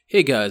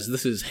Hey guys,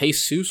 this is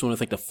Jesus. I want to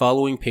thank the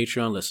following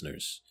Patreon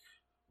listeners: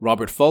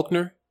 Robert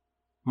Faulkner,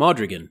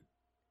 Modrigan,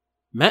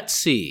 Matt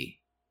C.,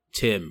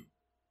 Tim,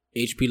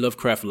 HP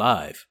Lovecraft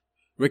Live,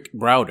 Rick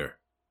Browder,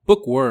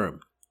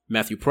 Bookworm,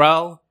 Matthew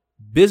Prowl,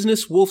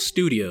 Business Wolf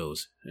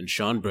Studios, and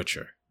Sean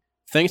Butcher.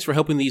 Thanks for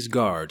helping these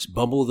guards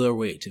bumble their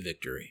way to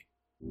victory.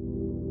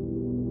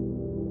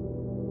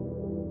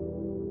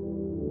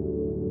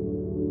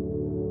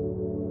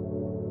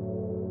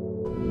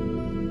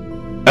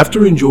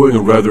 After enjoying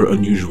a rather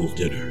unusual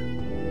dinner,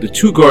 the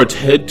two guards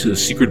head to the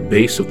secret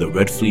base of the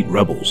Red Fleet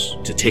rebels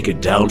to take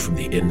it down from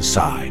the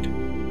inside.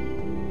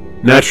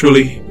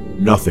 Naturally,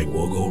 nothing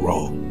will go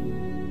wrong.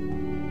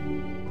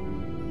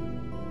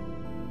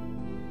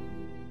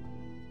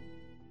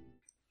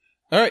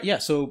 Alright, yeah,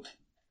 so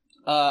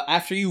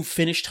after you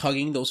finished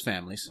hugging those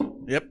families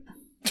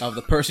of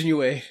the person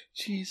you ate.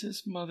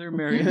 Jesus, Mother,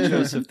 Mary, and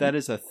Joseph, that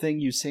is a thing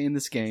you say in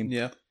this game.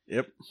 Yeah.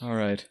 Yep. All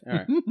right.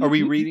 Alright. Are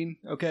we reading?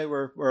 Okay,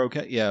 we're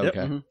okay? Yeah, Yep.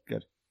 okay. Mhm.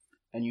 Good.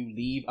 And you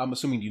leave, I'm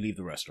assuming you leave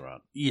the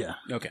restaurant. Yeah.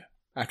 Okay.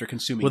 After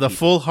consuming With a people.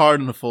 full heart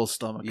and a full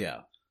stomach.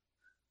 Yeah.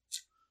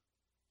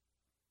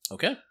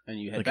 Okay. And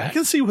you head Like, back. I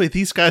can see why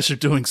these guys are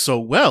doing so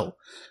well.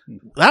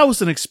 That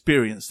was an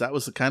experience. That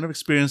was the kind of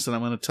experience that I'm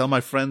going to tell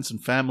my friends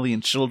and family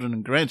and children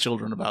and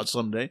grandchildren about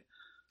someday.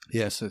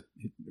 Yes, it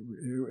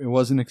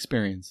was an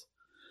experience.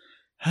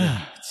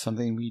 It's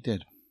something we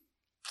did.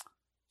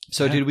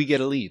 So Yeah. did we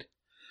get a lead?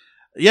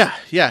 Yeah.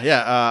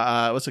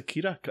 What's it,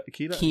 Kira?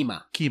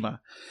 Kima.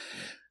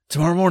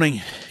 Tomorrow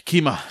morning,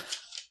 Kima.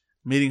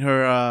 Meeting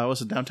her,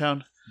 what's it,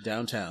 downtown?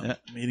 Downtown. Yeah,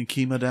 meeting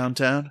Kima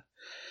downtown.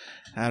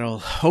 That'll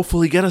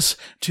hopefully get us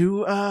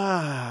to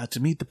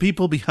meet the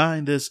people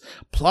behind this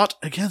plot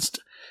against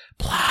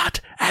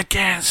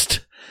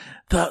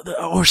the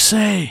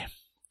Orsay.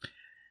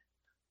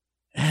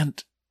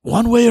 And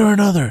one way or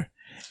another,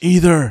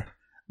 either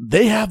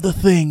they have the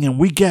thing and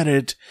we get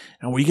it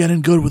and we get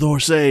in good with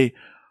Orsay,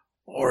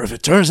 or if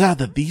it turns out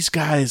that these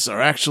guys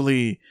are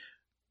actually,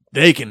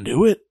 they can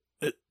do it,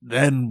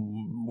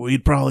 then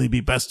we'd probably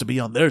be best to be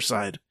on their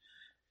side.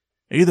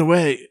 Either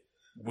way,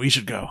 we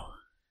should go.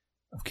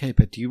 Okay,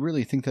 but do you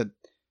really think that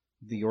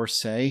the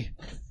Orsay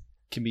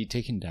can be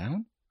taken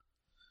down?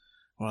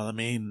 Well, I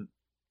mean,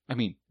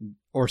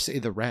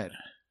 Orsay the Red.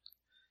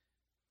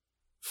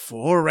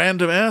 4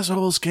 random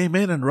assholes came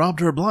in and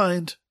robbed her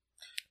blind.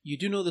 You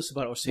do know this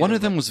about Orsay One the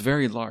of them Red. was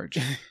very large.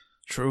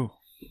 True.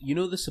 You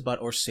know this about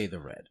Orsay the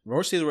Red.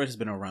 Orsay the Red has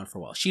been around for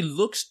a while. She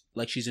looks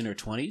like she's in her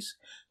 20s,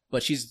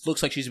 but she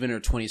looks like she's been in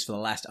her 20s for the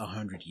last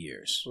 100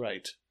 years.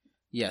 Right.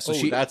 Yeah, so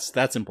she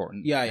that's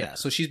important. Yeah.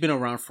 So she's been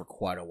around for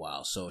quite a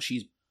while. So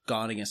she's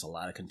gone against a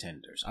lot of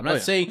contenders. I'm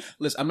not saying,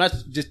 listen, I'm not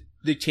just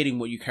dictating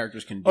what you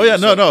characters can do. Oh yeah,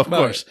 So- no, of but-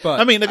 course. But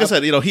I mean, like I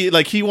said,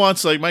 he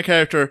wants, like, my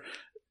character.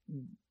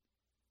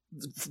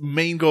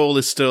 Main goal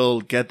is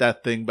still get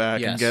that thing back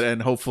Yes.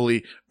 and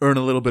hopefully earn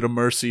a little bit of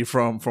mercy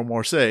from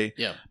Orsay.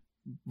 Yeah.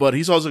 But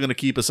he's also going to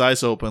keep his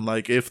eyes open.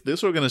 Like, if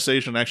this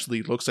organization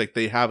actually looks like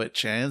they have a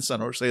chance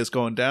and Orsay is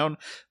going down,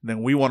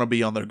 then we want to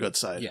be on their good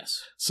side.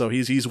 Yes. So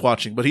he's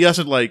watching, but he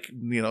hasn't, like,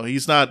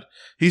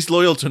 he's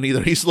loyal to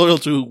neither. He's loyal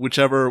to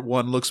whichever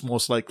one looks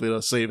most likely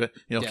to save it,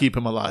 Yeah. keep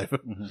him alive.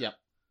 Mhm. Yep.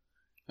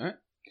 All right.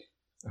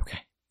 Okay.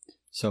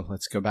 So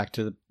let's go back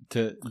to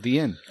the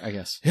inn, I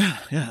guess. Yeah.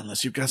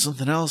 Unless you've got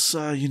something else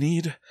you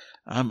need,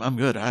 I'm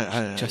good.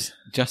 I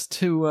Just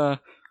to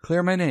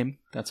clear my name,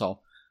 that's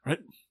all. All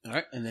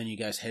right. And then you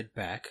guys head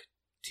back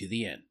to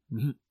the inn.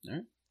 Mhm. All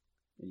right.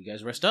 And you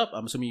guys rest up.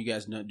 I'm assuming you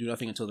guys do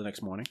nothing until the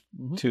next morning.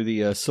 To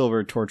the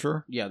Silver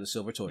Torturer. Yeah, the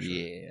Silver Torture.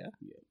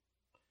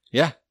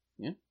 Yeah.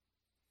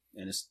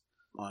 And it's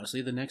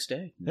honestly the next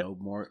day. No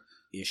more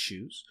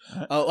issues.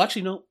 Alright. Oh,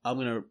 actually, no. I'm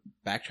going to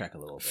backtrack a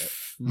little bit.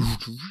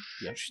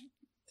 Yeah.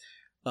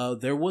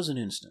 There was an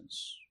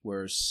instance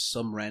where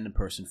some random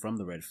person from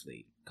the Red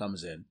Fleet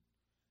comes in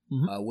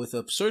with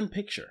a certain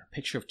picture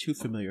of 2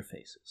 familiar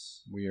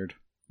faces. Weird.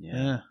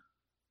 Yeah.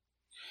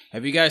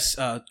 Have you guys,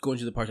 going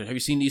to the party, have you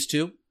seen these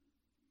 2?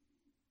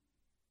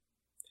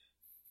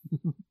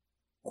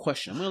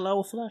 Question. I'm going to allow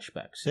a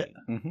flashback scene.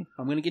 Mhm.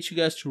 I'm going to get you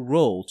guys to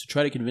roll to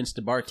try to convince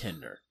the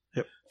bartender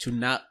Yep. to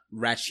not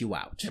rat you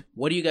out.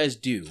 What do you guys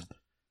do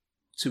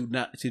to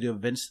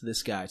convince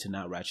this guy to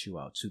not rat you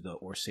out to the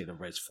Orsay the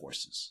Red's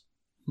forces?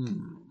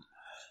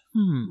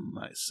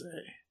 I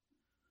say.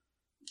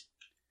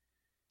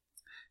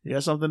 You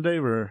got something,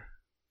 Dave, or?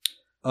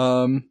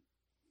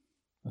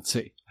 Let's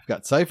see. I've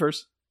got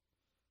ciphers,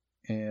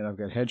 and I've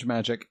got hedge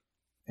magic,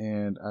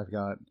 and I've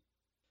got.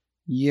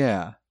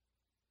 Yeah,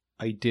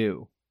 I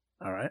do.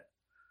 All right.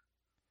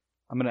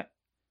 I'm gonna.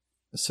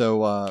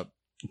 So,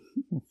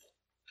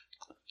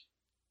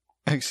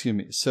 excuse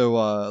me. So,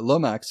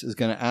 Lomax is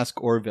gonna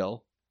ask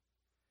Orville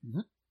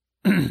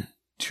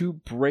to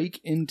break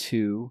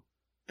into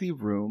the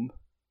room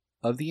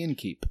of the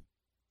innkeep.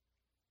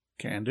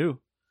 Can do.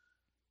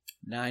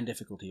 9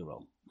 difficulty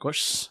roll. Of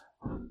course.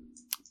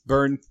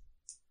 Burn.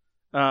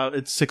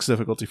 It's 6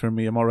 difficulty for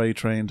me. I'm already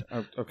trained.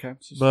 Oh, okay.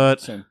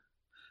 But Same.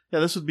 Yeah,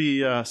 this would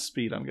be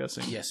speed, I'm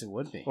guessing. Yes, it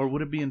would be. Or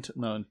would it be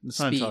no, it's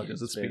not Speed.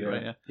 intelligence, it's speed,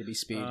 right? Yeah. It'd be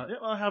speed. Yeah,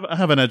 well, I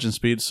have an edge in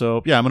speed,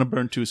 so yeah, I'm gonna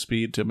burn 2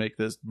 speed to bring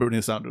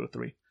this down to a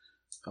 3.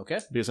 Okay.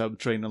 Because I have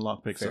trained in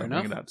lockpick, so Fair I'm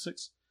enough. bringing it down to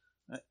 6.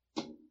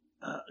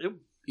 Yep.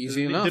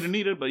 Easy enough. Didn't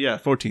need it, but yeah,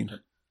 14.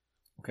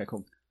 Okay,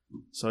 cool.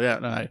 So yeah,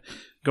 no, I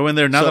go in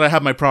there now So that I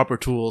have my proper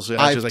tools.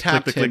 Yeah, I've just like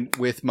tapped click, him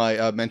with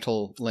my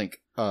mental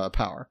link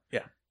power.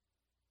 Yeah.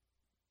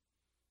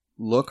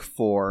 Look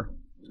for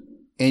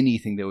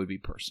anything that would be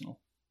personal.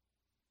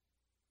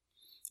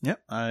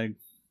 Yep, I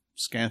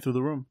scan through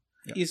the room.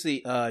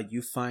 Easily,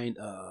 you find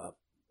a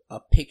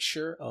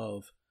picture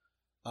of,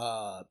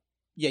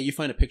 you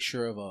find a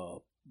picture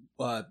of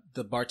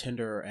the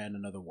bartender and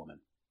another woman.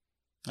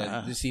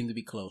 They seem to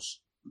be close.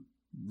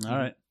 All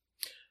right.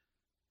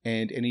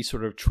 And any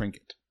sort of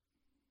trinket.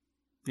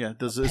 Yeah.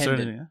 Is Pendant. there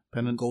anything? Yeah?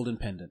 Pendant. Golden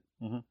pendant.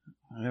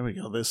 There we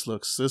go. This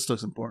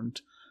looks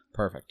important.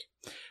 Perfect.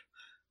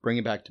 Bring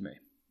it back to me.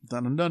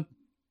 Done and done.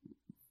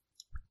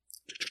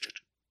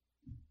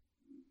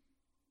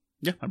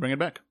 Yeah, I bring it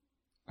back.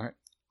 All right.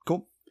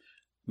 Cool.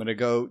 I'm going to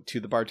go to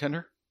the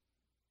bartender.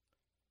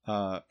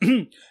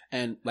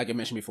 And like I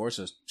mentioned before, it's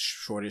a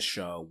shortish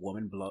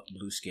woman,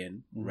 blue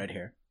skin, red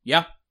hair.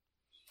 Yeah,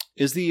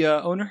 Is the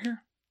owner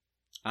here?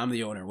 I'm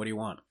the owner. What do you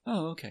want?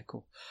 Oh, okay,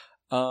 cool.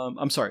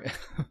 I'm sorry.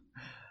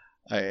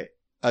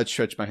 I'd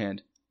stretch my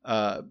hand.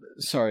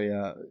 Sorry.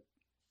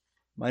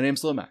 My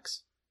name's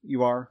Lomax.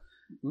 You are?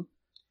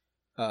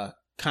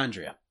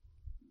 Chondria.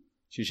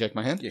 She shake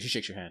my hand? Yeah, she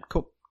shakes your hand.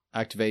 Cool.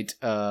 Activate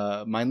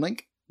mind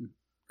link.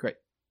 Great.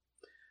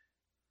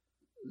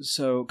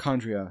 So,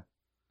 Chondria,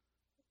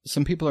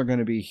 some people are going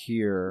to be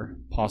here,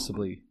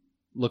 possibly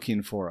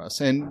looking for us,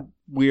 and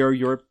we are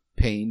your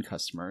paying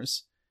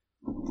customers,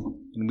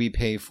 and we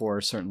pay for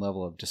a certain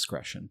level of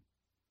discretion.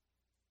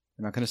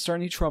 We're not going to start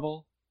any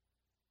trouble,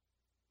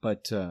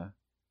 but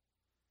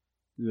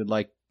we would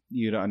like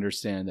you to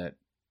understand that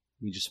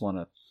we just want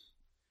to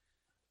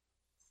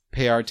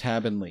pay our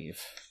tab and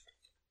leave.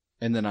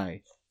 And then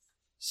I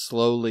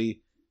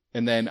slowly,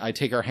 and then I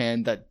take her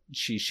hand that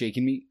she's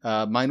shaking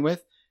mine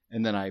with,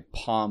 and then I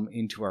palm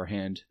into her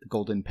hand the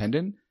golden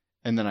pendant,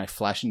 and then I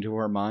flash into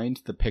her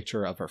mind the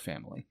picture of her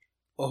family.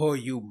 Oh,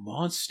 you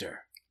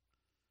monster.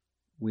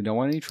 We don't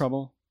want any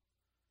trouble.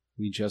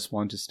 We just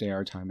want to stay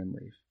our time and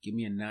leave. Give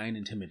me a 9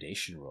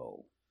 intimidation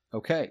roll.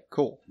 Okay,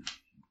 cool.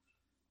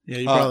 Yeah,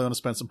 you probably want to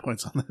spend some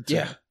points on that too.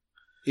 Yeah.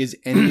 Is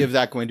any of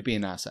that going to be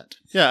an asset?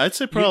 Yeah, I'd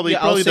say probably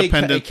I'll the say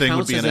pendant it thing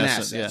would counts be as an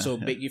asset. Yeah, So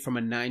yeah. make you from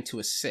a 9 to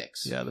a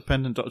 6. Yeah, the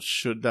pendant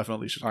should All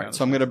count. right,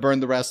 so I'm going to burn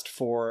the rest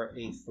for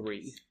a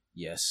 3.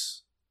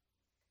 Yes.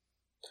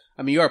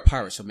 I mean, you're a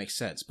pirate, so it makes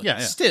sense. But Yeah.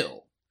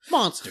 still,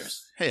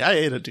 monsters. Hey, I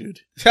ate a dude.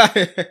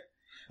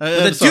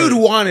 The dude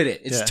wanted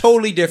it. It's Yeah.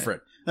 totally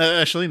different.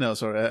 Actually, no,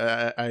 sorry.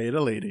 I ate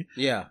a lady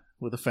Yeah.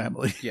 with a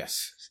family.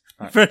 Yes.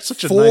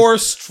 Such a 4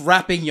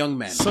 strapping young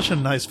men. such a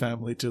nice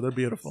family too. They're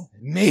beautiful.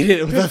 Made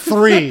it with a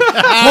 3.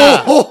 ho,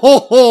 ho, ho,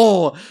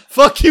 ho.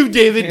 Fuck you,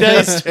 David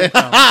Dice.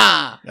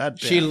 God damn.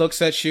 She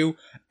looks at you,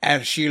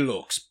 and she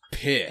looks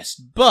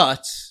pissed.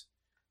 But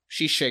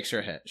she shakes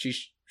her head. She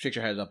shakes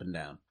her head up and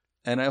down.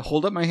 And I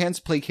hold up my hands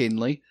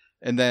placatingly,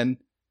 and then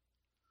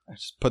I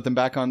just put them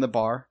back on the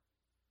bar.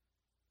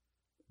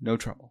 No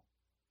trouble.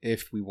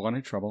 If we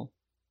wanted trouble,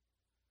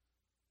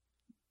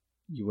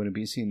 you wouldn't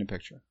be seeing the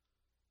picture.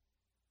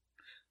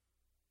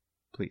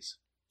 Please,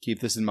 keep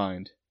this in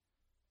mind.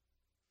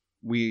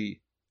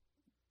 We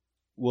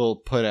will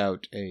put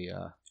out a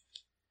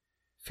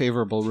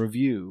favorable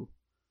review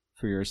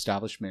for your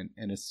establishment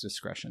and its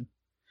discretion.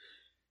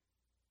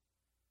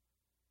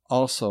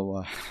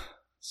 Also,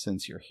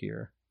 since you're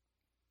here,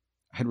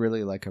 I'd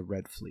really like a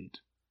red fleet.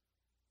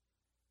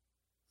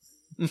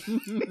 Yeah.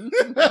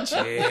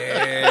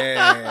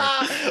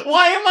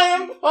 Why am I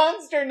a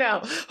monster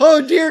now?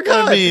 Oh dear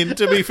God! I mean,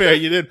 to be fair,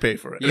 you did pay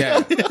for it.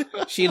 Yeah.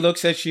 She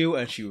looks at you,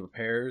 and she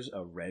repairs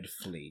a red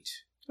fleet.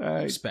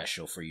 I,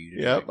 Special for you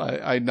to yep,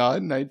 drink. I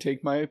nod and I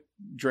take my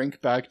drink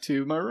back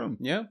to my room.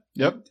 Yeah.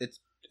 Yep.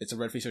 It's a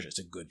red fleet search. It's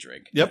a good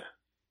drink. Yep.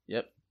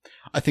 Yep.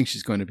 I think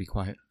she's going to be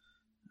quiet.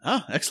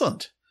 Ah,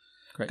 excellent.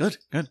 Great.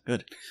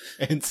 Good.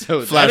 And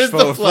so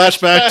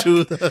Flashback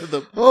to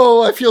the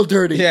Oh, I feel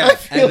dirty. Yeah. I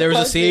feel And there was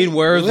a scene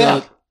where we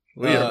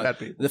are bad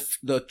people.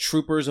 the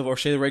troopers of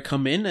O'Shea the Red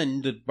come in,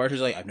 and the bartender's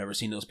like, "I've never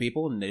seen those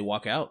people," and they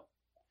walk out.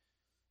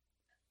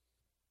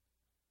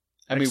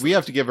 I mean, we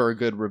have to give her a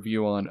good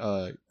review on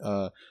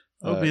That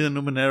would be the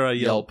Numenera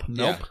Yelp.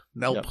 Yelp.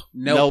 Nope.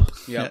 Nope.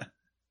 Yep. Yep.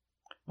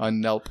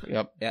 On Nelp.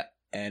 Yep. Yeah.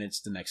 And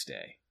it's the next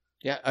day.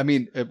 Yeah, I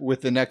mean,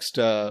 with the next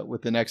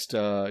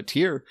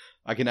tier,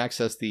 I can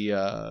access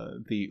the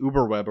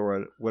Uber Web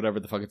or whatever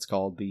the fuck it's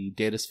called, the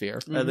data sphere,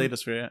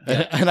 Datasphere,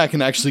 and I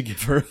can actually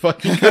give her a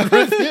fucking good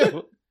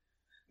review.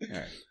 All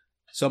right.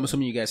 So I'm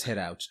assuming you guys head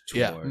out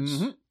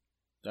towards. Yeah.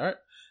 All right.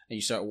 And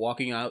you start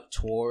walking out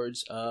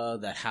towards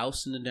that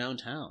house in the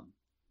downtown.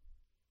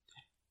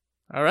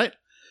 All right.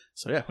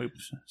 So yeah, we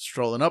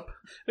strolling up.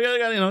 We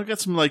got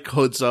some like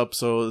hoods up,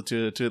 so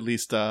to at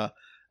least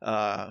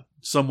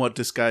somewhat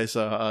disguise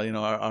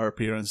our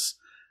appearance.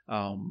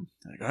 All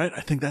right,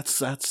 I think that's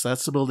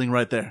the building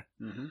right there.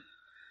 Mm-hmm.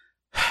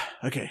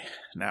 Okay,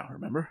 now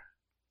remember,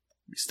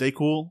 we stay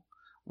cool.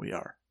 We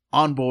are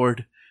on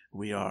board.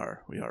 We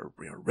are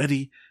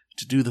ready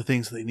to do the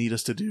things they need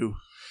us to do.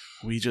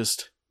 We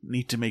just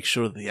need to make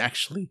sure that they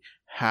actually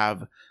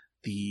have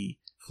the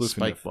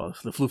spike ball,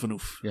 the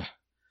Floofanoof. Yeah.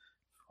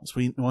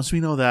 Once we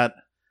know that,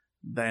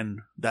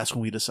 then that's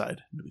when we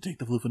decide: do we take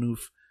the Floofanoof?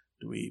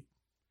 Do we?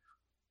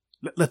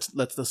 Let's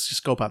just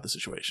scope out the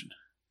situation.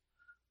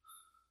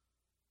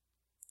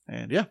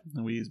 And yeah,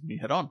 we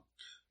head on.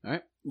 All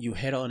right, you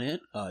head on in.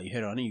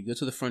 You go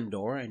to the front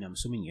door, and I'm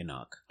assuming you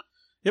knock.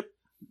 Yep.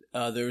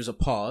 There's a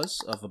pause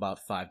of about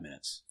 5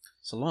 minutes.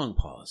 It's a long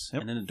pause,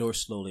 and then the door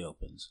slowly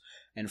opens.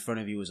 And in front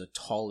of you is a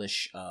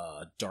tallish,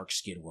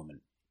 dark-skinned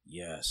woman.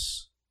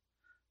 Yes.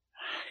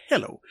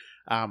 Hello.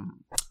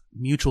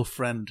 Mutual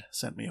friend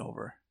sent me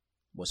over.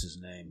 What's his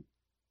name?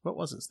 What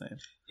was his name?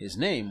 His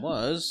name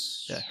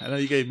was. Yeah, I know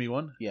you gave me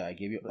one. Yeah, I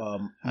gave you.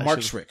 I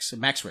Max should've- Ricks.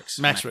 Max Ricks.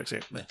 Max Ricks.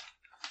 Yeah.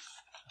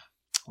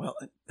 Well,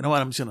 you know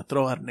what? I'm just gonna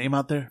throw out a name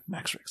out there.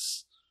 Max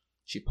Ricks.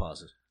 She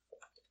pauses.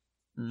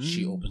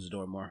 She opens the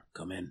door more.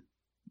 Come in.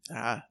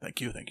 Thank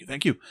you.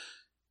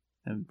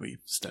 And we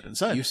step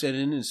inside. You sit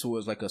in, and so it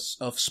was like a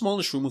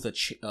smallish room with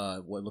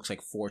what looks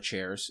like 4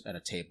 chairs and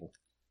a table.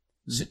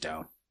 Sit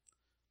down.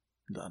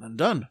 Done and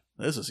done.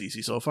 This is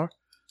easy so far.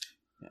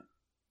 Yeah.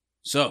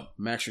 So,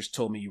 Maxers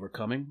told me you were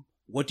coming.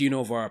 What do you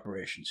know of our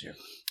operations here?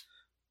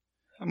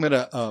 I'm going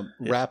to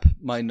wrap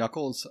my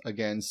knuckles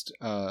against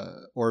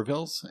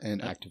Orville's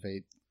and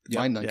activate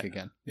my knife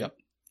again. Yep.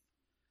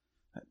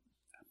 I'm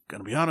going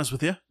to be honest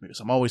with you, because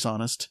I'm always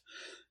honest.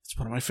 It's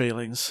one of my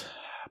failings.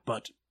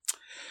 But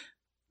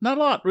not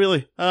a lot,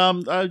 really.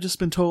 I've just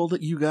been told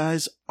that you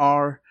guys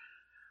are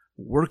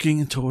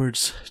working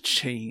towards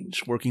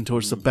change, working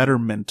towards the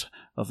betterment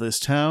of this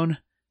town.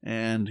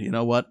 And you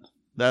know what?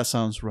 That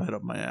sounds right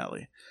up my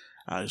alley.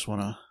 I just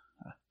want to...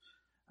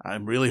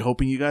 I'm really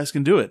hoping you guys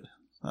can do it.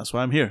 That's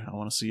why I'm here. I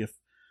want to see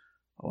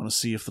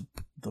if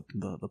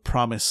the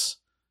promise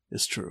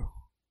is true.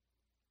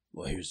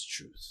 Well, here's the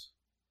truth.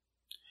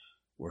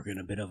 We're in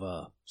a bit of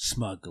a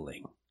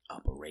smuggling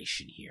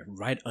operation here,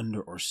 right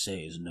under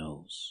Orsay's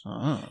nose.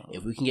 Oh.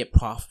 If we can get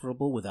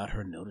profitable without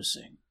her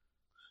noticing,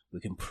 we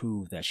can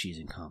prove that she's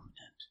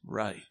incompetent.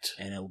 Right.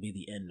 And it will be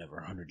the end of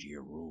her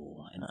 100-year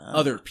rule. And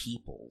other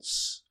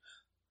peoples,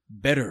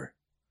 better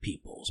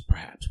peoples,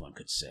 perhaps one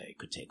could say,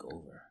 could take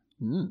over.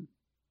 Do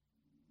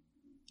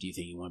you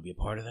think you want to be a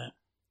part of that?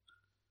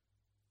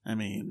 I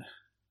mean,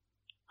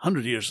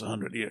 100 years is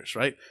 100 years,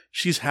 right?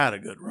 She's had a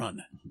good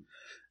run.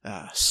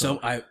 A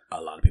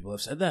lot of people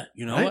have said that.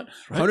 You know Right, what?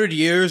 right. 100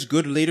 years,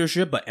 good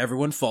leadership, but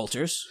everyone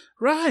falters.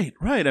 Right.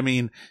 I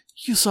mean,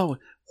 you saw what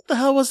the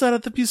hell was that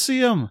at the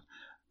museum?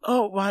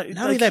 Oh, why?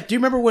 Not only that, do you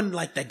remember when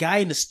like the guy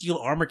in the steel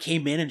armor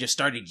came in and just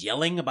started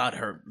yelling about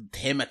him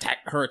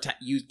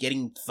you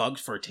getting thugged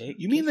for a take?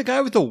 You mean the guy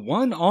with the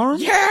one arm?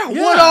 Yeah,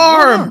 Yeah, one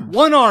arm.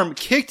 One arm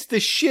kicked the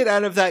shit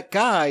out of that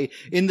guy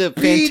in the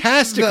Beat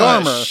fantastic the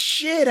armor.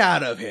 shit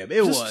out of him.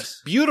 It Just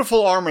was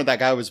beautiful armor that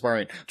guy was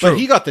wearing. True. But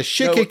he got the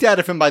shit No, kicked out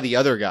of him by the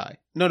other guy.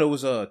 no, it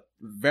was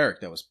Varric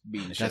that was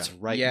beating the shit. That's out of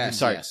him. right. Yeah,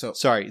 Sorry. yeah, so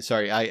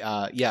Sorry.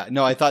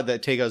 I thought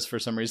that Tagos for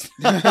some reason.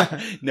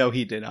 No,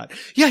 he did not.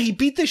 Yeah, he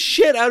beat the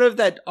shit out of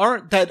that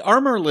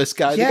armorless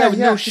guy. The guy with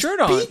no shirt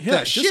on. beat Yeah, the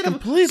just shit out of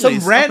completely some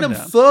up random and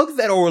down. thug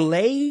that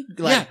Orlay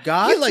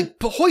got. He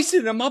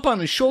hoisted him up on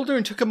his shoulder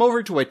and took him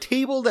over to a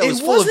table that was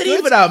It full of wasn't goods.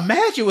 even a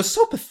match. It was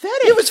so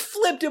pathetic. It was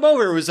flipped him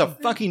over. It was a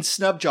fucking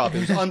snub job.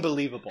 It was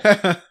unbelievable.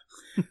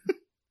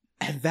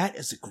 And that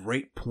is a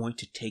great point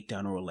to take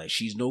down Orlay.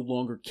 She's no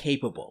longer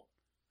capable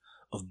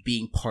of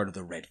being part of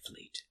the Red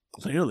Fleet.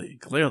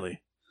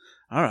 Clearly.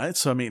 All right.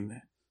 So I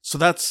mean, so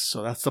that's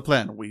the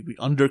plan. We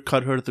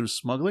undercut her through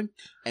smuggling.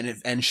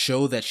 And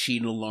show that she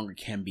no longer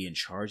can be in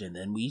charge, and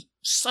then we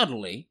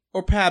subtly,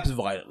 or perhaps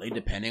violently,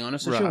 depending on the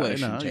situation, Right,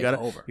 no, take you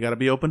over. gotta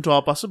be open to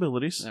all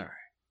possibilities. All right.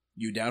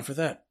 You down for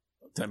that?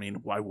 I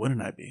mean, why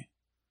wouldn't I be?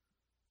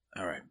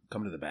 All right.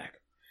 Come to the back.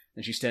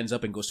 And she stands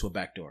up and goes to a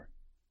back door.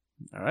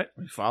 All right,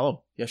 we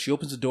follow. Yeah, she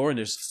opens the door and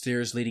there's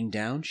stairs leading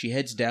down. She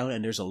heads down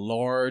and there's a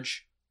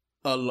large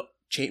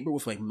chamber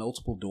with like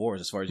multiple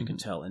doors as far as you can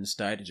tell.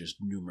 Inside there's just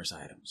numerous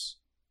items.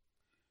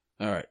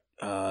 All right.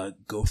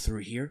 Go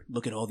through here.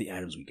 Look at all the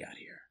items we got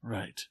here.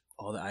 Right.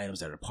 All the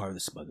items that are part of the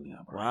smuggling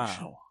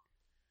operation. Wow.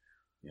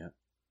 Yeah.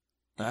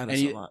 That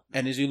is a lot.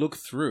 And as you look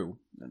through...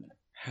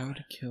 How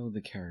to kill the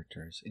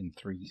characters in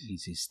 3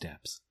 easy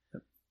steps.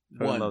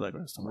 I One, love that,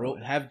 Grace. Don't worry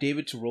about it. have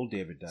David to roll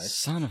David dice.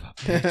 Son of a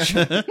bitch.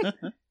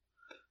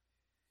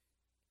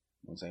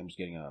 One second, I'm just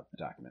getting a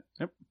document.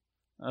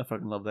 I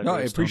fucking love that. No, I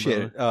Grace. appreciate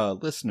Don't it. bother.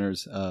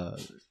 Listeners,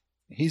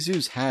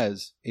 Jesus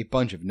has a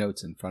bunch of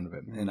notes in front of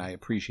him, and I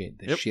appreciate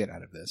the Yep. shit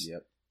out of this.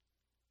 Yep.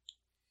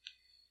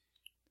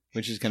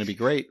 Which is going to be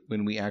great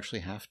when we actually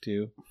have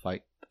to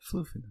fight the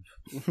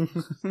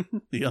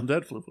Floofanoof. The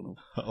undead Floofanoof.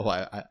 Oh,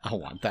 I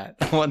want that.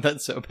 I want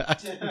that so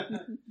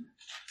bad.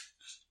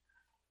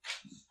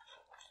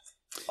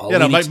 All Yeah,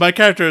 we no, need my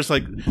character is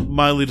like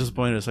mildly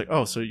disappointed. It's like,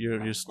 oh, so you're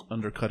just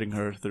undercutting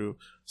her through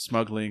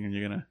smuggling, and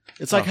you're gonna.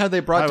 It's like how they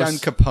I brought down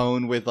was-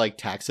 Capone with like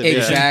tax evasion.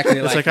 Exactly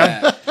It's like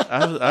like that.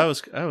 I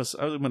was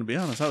gonna be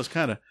honest. I was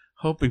kind of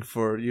hoping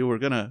for you were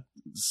gonna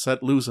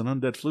set loose an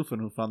undead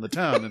Floofanoof on the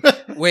town,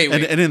 Wait.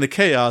 and in the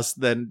chaos,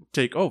 then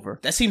take over.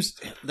 That's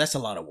a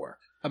lot of work.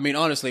 I mean,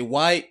 honestly,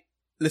 why?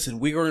 Listen,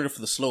 we're going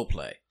for the slow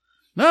play.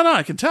 No,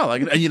 I can tell.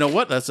 And you know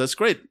what? That's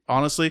great.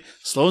 Honestly,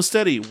 slow and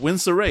steady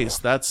wins the race.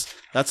 That's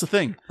the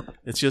thing.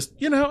 It's just,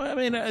 I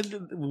mean,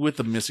 with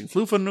the missing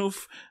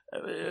Floofanoof,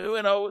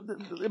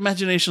 the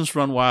imaginations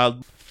run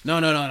wild.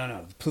 No. The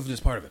Floofanoof is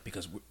part of it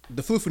because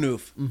the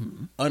Floofanoof,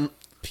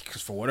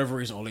 because for whatever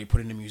reason, only put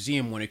in a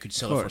museum when it could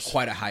sell it for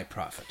quite a high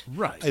profit.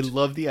 Right. I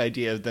love the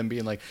idea of them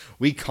being like,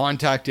 we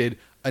contacted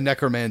a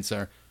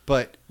necromancer,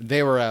 but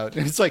they were out.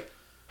 And it's like,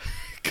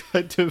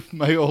 cut to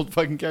my old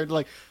fucking character,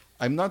 like,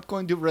 I'm not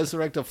going to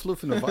resurrect a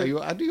Floofanoof. Are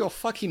you out of your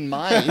fucking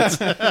mind?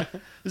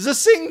 The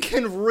thing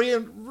can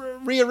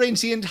rearrange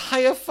the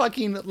entire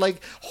fucking,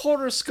 like,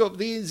 horoscope,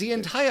 the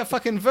entire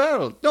fucking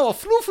world. No, a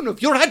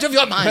Floofanoof. You're out of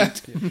your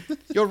mind.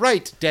 You're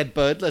right, dead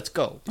bird. Let's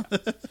go.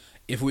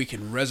 If we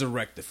can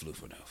resurrect the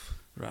Floofanoof,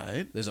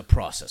 Right. there's a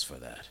process for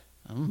that.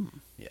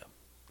 Yeah.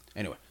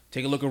 Anyway,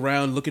 take a look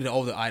around. Look at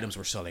all the items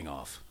we're selling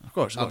off. Of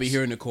course. I'll be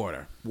here in the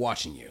corner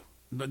watching you.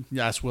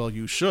 Yes, well,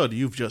 you should.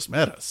 You've just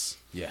met us.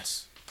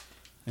 Yes.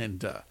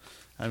 And,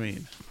 I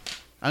mean,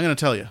 I'm going to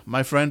tell you,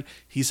 my friend,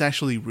 he's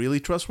actually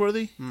really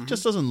trustworthy.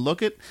 Just doesn't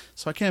look it,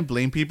 so I can't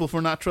blame people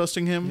for not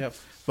trusting him. Yep.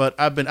 But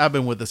I've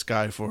been with this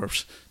guy for,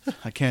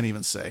 I can't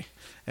even say.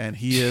 And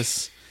he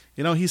is,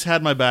 he's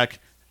had my back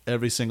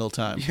every single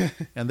time.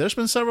 And there's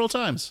been several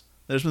times.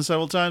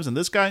 And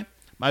this guy,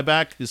 my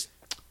back is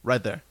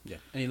right there. Yeah.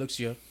 And he looks at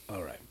you.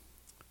 All right.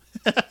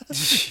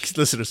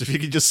 Listeners, if you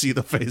could just see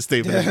the face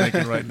David is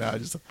making right now,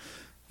 just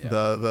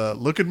the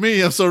look at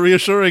me, I'm so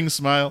reassuring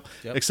smile.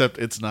 Yep. Except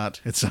it's not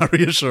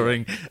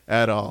reassuring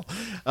at all.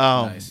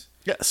 Nice.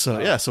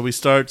 Yeah, so we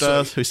start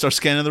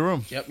scanning the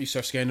room. Yep. You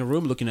start scanning the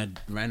room, looking at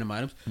random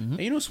items. And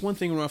you notice one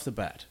thing right off the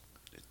bat.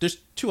 There's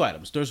two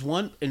items. There's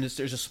one, and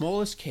there's a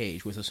smallest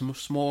cage with a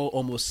small,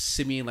 almost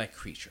simian-like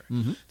creature.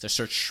 That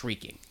starts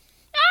shrieking,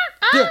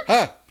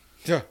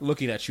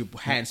 looking at you,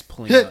 hands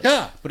pulling out.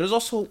 But there's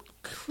also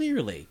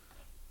clearly,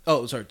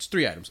 it's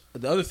three items.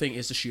 The other thing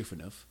is the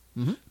Floofanoof.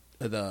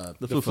 The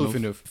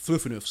Floofanoof.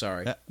 Floofanoof,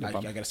 sorry. no I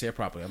problem. gotta say it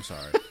properly. I'm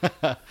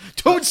sorry.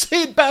 Don't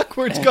say it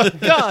backwards,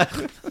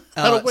 God.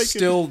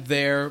 Still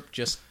there,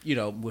 just,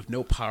 with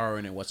no power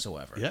in it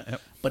whatsoever. Yeah.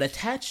 But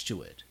attached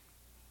to it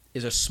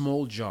is a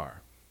small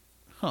jar.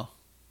 Huh.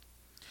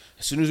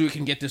 As soon as we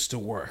can get this to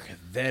work,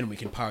 then we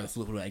can power the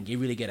Floofanoof and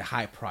really get a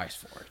high price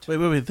for it.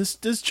 Wait.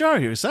 This jar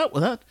here, is that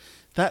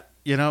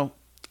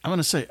I'm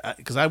gonna say,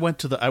 because I went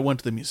to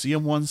the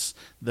museum once.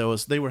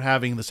 They were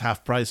having this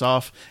half price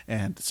off,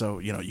 and so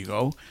you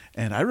go,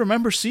 and I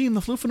remember seeing the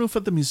Floofanoof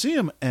at the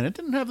museum, and it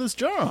didn't have this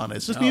jar on it.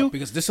 It's just new.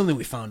 Because this is something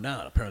we found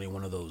out. Apparently,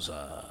 one of those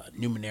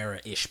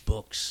Numenera-ish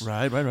books.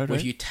 Right. Where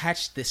if you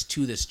attach this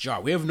to this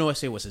jar, we have no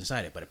idea what's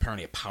inside it, but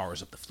apparently it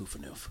powers up the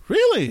Floofanoof.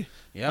 Really?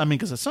 Yeah. I mean,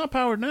 because it's not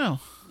powered now.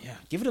 Yeah,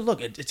 give it a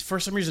look. It's for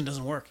some reason it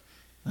doesn't work.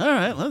 All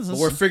right, let's But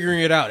we're figuring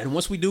it out, and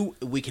once we do,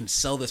 we can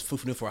sell this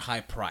Floofanoof for a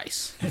high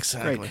price.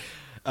 exactly. Great.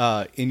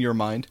 In your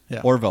mind, Yeah.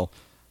 Orville,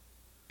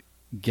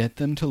 get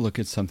them to look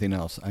at something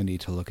else. I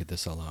need to look at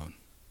this alone.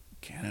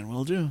 Can and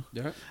will do.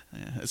 Yeah.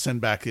 Yeah,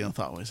 send back the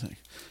thought saying,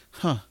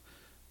 huh?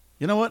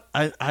 You know what?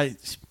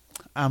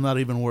 I'm not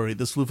even worried.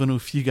 This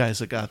Floofanoof, you guys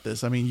have got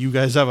this. I mean, you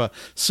guys have a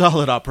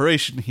solid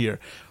operation here.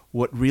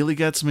 What really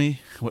gets me,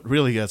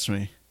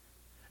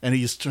 and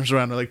he just turns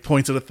around and like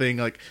points at a thing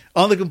like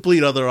on the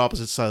complete other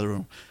opposite side of the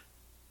room.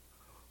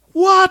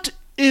 What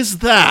is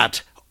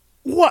that?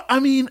 What? I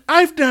mean,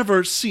 I've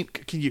never seen.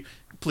 Can you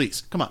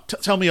please come on?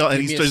 Tell me all.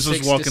 And Give he's me a just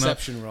 6 walking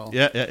deception up. roll.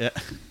 Yeah.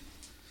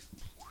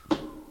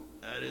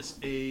 That is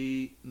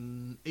a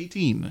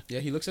 18. Yeah,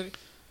 he looks at it.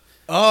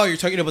 Oh, you're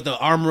talking about the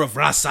armor of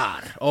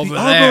Rasar over The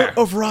there. armor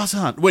of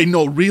Razan. Wait,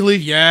 no, really?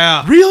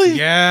 Yeah. Really?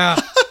 Yeah.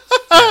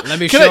 Yeah, let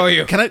me show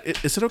you. Can I?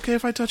 Is it okay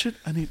if I touch it?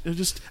 I need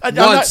just. I'm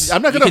Once.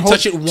 not You going to can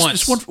touch it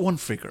once. Just one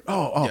finger.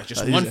 Oh. Yeah,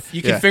 just one.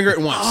 You can finger it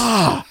once.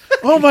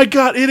 Oh my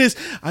God! It is.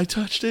 I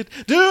touched it,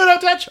 dude. I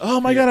touched. Oh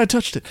my God! I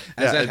touched it.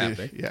 How's that I did.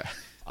 happen? Yeah.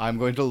 I'm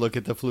going to look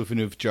at the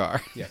Floofanoof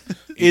jar. Yeah.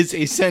 Is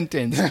a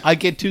sentence I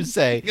get to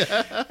say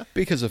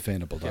because of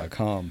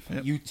Fanable.com.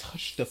 You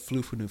touch the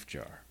Floofanoof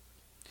jar,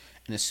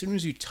 and as soon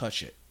as you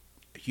touch it,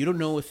 you don't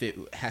know if it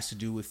has to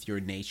do with your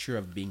nature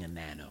of being a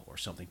nano or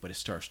something, but it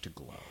starts to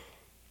glow.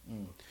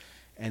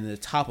 And the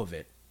top of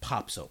it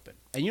pops open.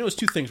 And you notice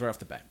two things right off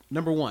the bat.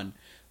 Number one,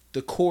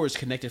 the core is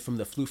connected from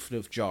the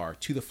Floofanoof jar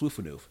to the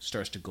Floofanoof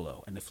starts to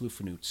glow, and the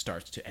Floofanoof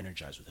starts to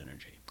energize with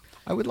energy.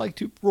 I would like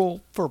to roll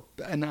for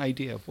an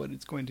idea of what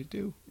it's going to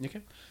do.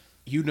 Okay.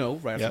 You know,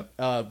 right?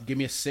 Yep. Give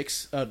me a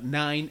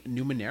 9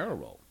 Numenera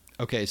roll.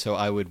 Okay, so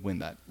I would win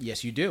that.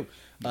 Yes, you do.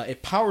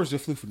 It powers the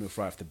Floofanoof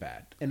right off the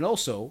bat. And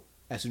also,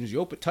 as soon as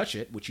you touch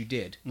it, which you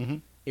did,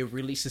 it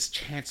releases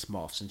chance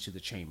moths into the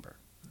chamber.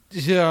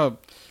 Yeah.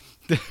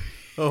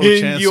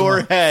 in Chance your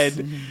Moth.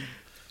 head,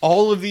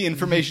 all of the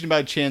information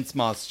about chance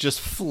moths just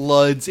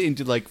floods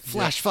into like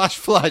flash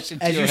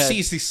into As your you head.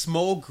 see, the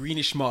small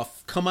greenish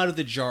moth come out of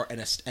the jar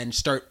and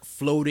start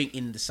floating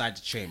inside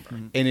the chamber.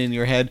 and in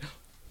your head,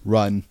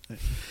 run.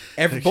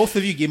 Both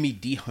of you give me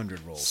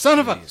D100 rolls. Son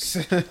of a- please.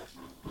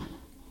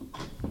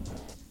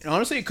 And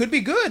honestly, it could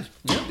be good.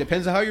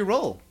 Depends on how you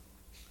roll.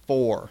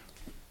 4.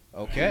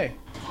 Okay.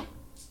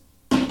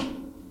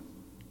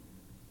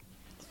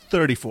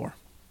 34.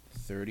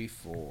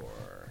 34.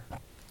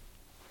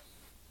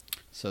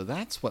 So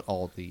that's what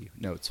all the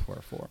notes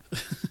were for.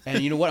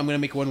 And you know what? I'm going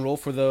to make one roll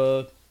for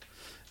the...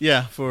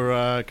 Yeah, for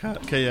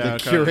The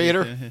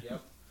curator?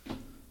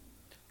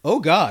 Oh,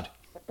 God.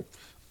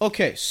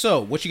 Okay, so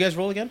what you guys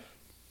roll again?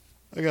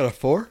 I got a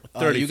 4.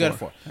 34. You got a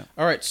 34. 4.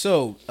 All right,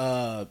 so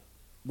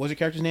what's your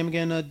character's name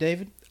again,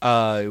 David?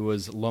 It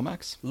was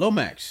Lomax.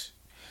 Lomax.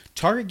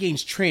 Target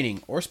gains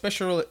training or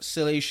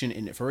specialization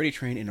if already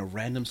trained in a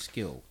random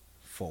skill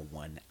for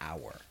 1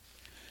 hour.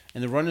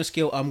 And the random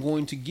skill I'm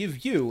going to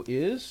give you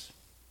is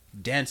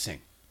dancing.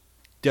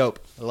 Dope.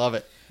 I love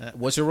it.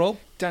 What's your roll?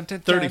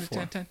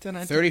 34.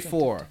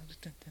 34.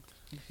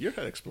 Your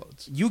head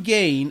explodes. You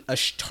gain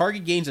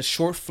target gains a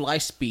short fly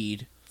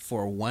speed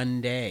for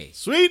 1 day.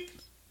 Sweet.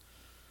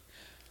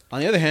 On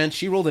the other hand,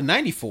 she rolled a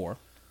 94,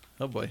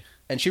 Oh boy.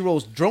 and she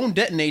rolls drone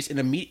detonates in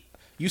a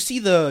You see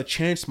the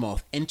chance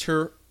moth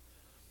enter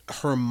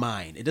her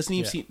mind. It doesn't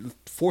even seem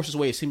forces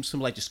away. It seems to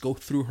like just go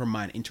through her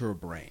mind into her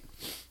brain.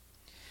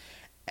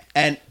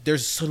 And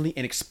there's suddenly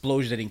an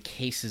explosion that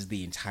encases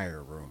the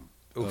entire room.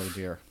 Oh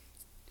dear.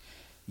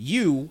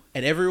 You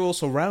and everyone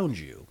else around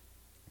you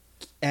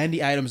and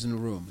the items in the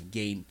room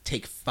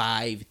take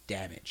 5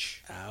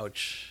 damage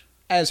Ouch.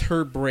 as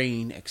her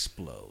brain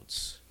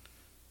explodes.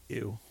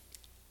 Ew.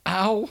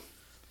 Ow.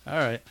 All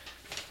right.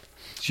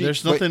 There's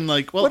There's nothing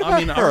like. Well, what about I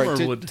mean, her?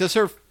 armor would. Does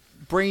her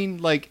brain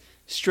like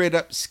straight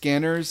up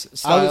scanners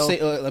style? I would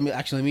say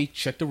let me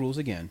check the rules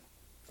again.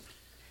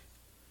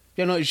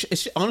 Yeah, no,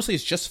 honestly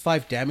it's just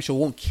 5 damage. So it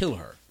won't kill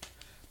her,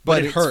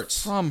 but it it's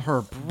hurts. from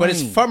her brain. But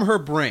it's from her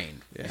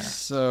brain, Yeah.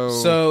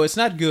 so it's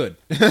not good.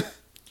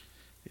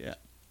 Yeah.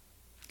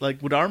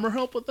 Like, would armor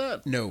help with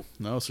that? No,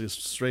 No, so it's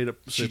straight up.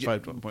 She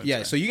Straight 5 points.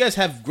 yeah. So you guys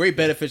have great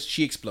benefits.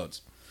 She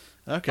explodes.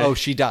 Okay. Oh,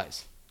 she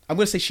dies. I'm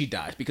gonna say she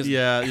dies because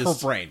Yeah, her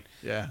just- brain.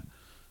 Yeah.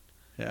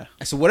 Yeah.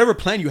 So whatever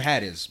plan you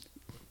had is,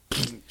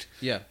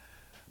 yeah.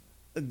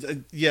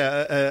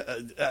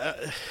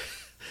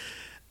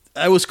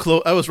 I was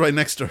close. I was right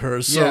next to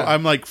her, so Yeah.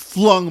 I'm like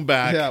flung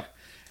back. Yeah.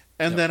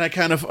 And then I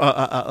kind of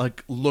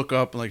like look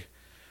up, like,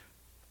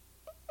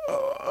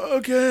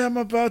 okay, I'm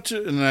about to.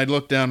 And then I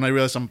look down, and I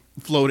realize I'm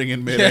floating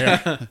in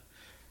midair.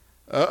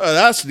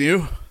 That's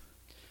new.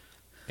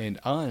 And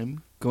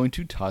I'm going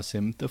to toss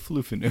him the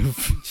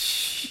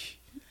floofanoof.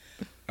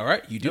 All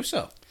right, you do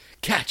so.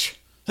 Catch.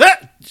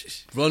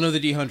 Roll another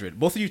D100.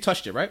 Both of you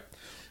touched it, right?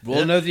 Roll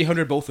Yeah. another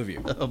D100, both of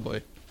you. Oh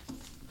boy.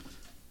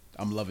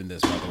 I'm loving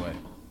this, by the way.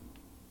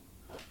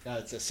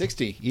 It's a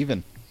 60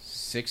 even.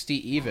 60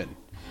 even.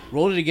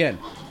 Roll it again.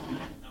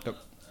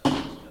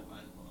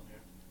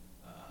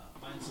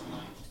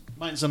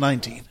 Mine's a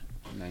 19.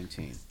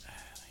 19.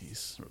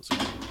 He's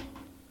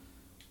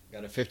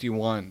Got a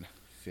 51.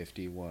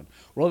 51.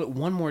 Roll it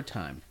one more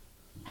time.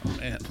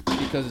 man.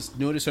 Because it's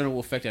no discernible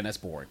effect and that's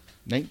boring.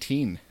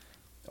 19.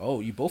 Oh,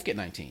 you both get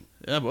 19.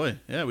 Yeah, boy.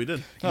 Yeah, we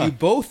did. You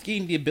both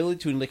gain the ability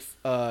to inflict.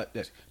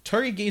 Yes.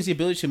 Target gains the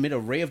ability to emit a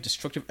ray of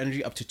destructive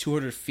energy up to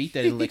 200 feet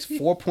that inflicts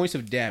 4 points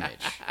of damage.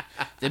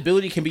 The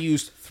ability can be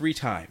used 3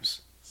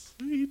 times.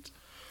 Sweet.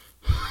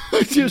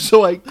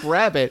 So I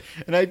grab it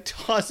and I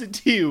toss it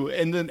to you,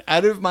 and then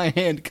out of my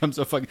hand comes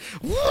a fucking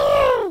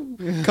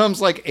comes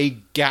like a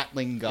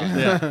Gatling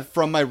gun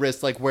from my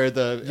wrist, like where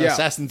the Yeah.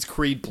 Assassin's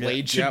Creed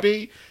blade should Yep.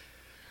 be.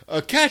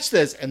 Catch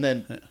this, and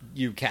then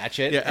you catch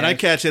it. Yeah, and I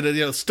catch it,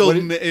 still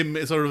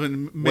What sort of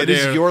in What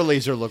midair. does your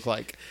laser look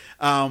like?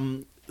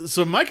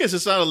 So in my case,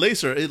 it's not a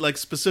laser. It like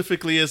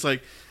specifically is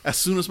like as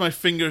soon as my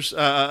fingers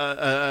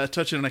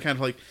touch it, and I kind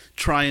of like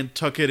try and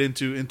tuck it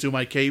into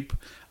my cape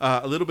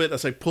a little bit.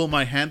 As I pull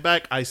my hand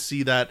back, I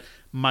see that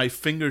my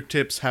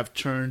fingertips have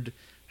turned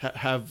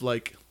have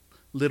like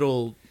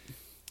little,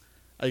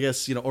 I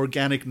guess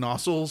organic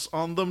nozzles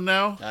on them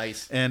now.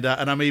 Nice. And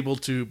I'm able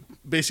to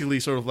basically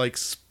sort of like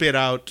spit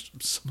out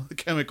some of the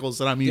chemicals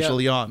that I'm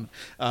usually on,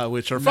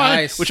 which are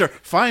Nice.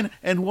 fine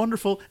and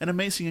wonderful and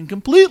amazing and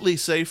completely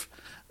safe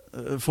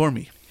for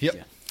me. Yep.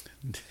 Yeah.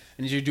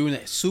 And as you're doing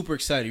that, super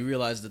excited, you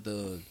realize that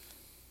the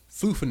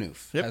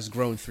Floofanoof has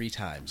grown 3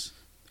 times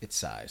its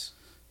size.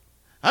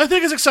 I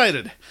think it's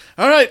excited.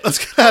 All right, let's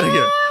get out of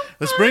here.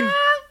 Let's bring.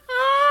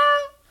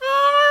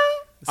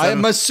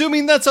 I'm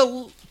assuming that's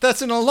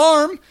an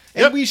alarm,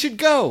 and Yep. we should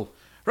go.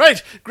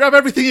 Right, grab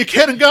everything you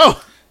can and go.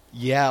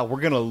 Yeah,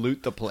 we're gonna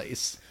loot the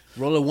place.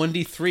 Roll a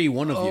 1d3,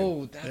 one of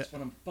you. that's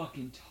what I'm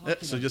fucking talking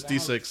So just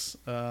D6.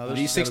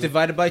 D6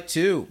 divided by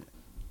 2.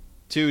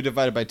 2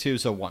 divided by 2,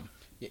 so 1.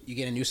 You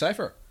get a new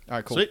cipher. All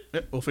right, cool. Sweet.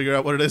 Yep, we'll figure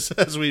out what it is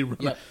as we run.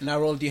 Yep. Now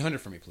roll a D100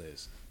 for me,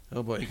 please.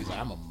 Oh boy. Because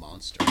I'm a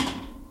monster.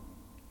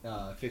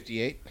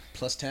 58.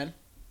 Plus 10.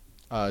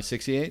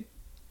 68.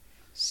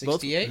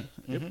 68.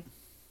 You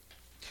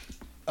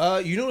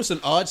notice an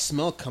odd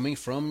smell coming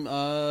from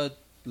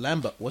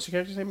Lamba. What's your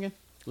character's name again?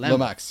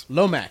 Lomax.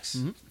 Lomax.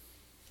 And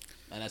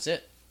that's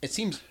it. It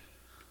seems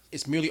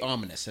it's merely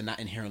ominous and not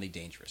inherently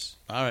dangerous.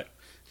 All right.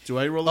 Do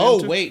I roll?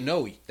 Oh, wait,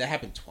 no. That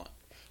happened twice.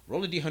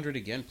 Roll a d100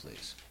 again,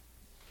 please.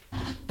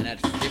 And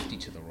add 50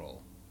 to the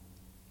roll.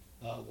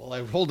 Well,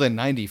 I rolled a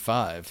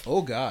 95.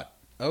 Oh, God.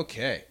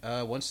 Okay.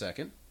 1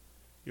 second.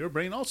 Your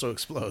brain also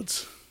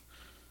explodes.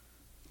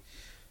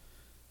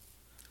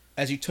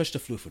 As you touch the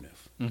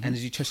Flufanuf, and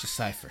as you touch the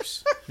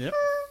ciphers, Yep.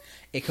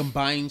 it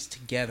combines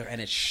together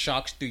and it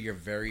shocks through your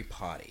very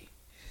body.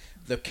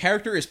 The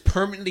character is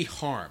permanently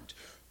harmed.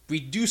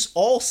 Reduce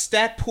all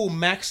stat pool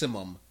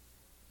maximum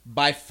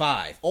by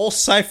 5. All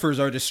ciphers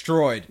are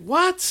destroyed.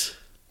 What?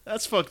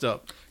 That's fucked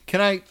up.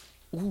 Can I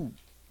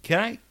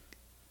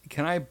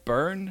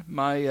burn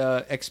my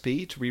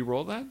XP to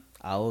re-roll that?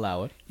 I'll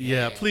allow it.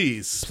 Yeah,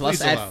 please. Plus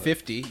Please add allow it.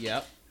 50.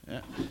 Yep.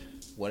 Yeah.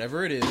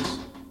 Whatever it is.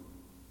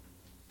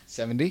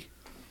 70.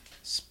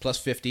 Plus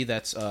 50,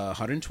 that's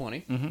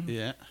 120.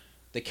 Yeah.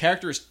 The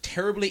character is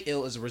terribly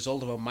ill as a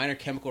result of a minor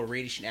chemical or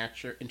radiation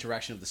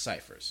interaction of the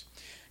ciphers.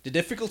 The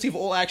difficulty of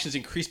all actions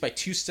increased by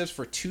 2 steps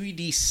for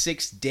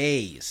 2d6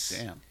 days.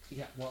 Damn.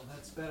 Yeah, well,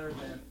 that's better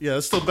than... Yeah,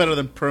 that's still better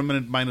than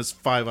permanent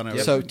 -5 on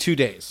everything. So 2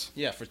 days.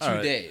 Yeah, for 2 All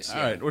right. days. All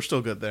yeah. right, we're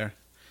still good there.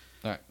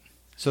 All right.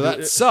 So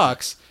that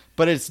sucks,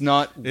 but it's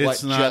not what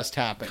It's not- just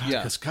happened. Yeah.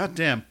 Because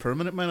goddamn,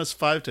 permanent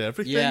 -5 to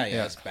everything. Yeah,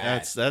 it's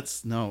bad.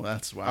 That's wow. All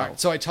right,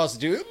 so I toss the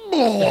dude.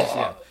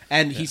 Yeah.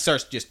 And he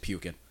starts just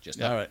puking.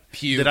 Just All right.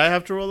 puke. Did I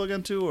have to roll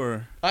again too,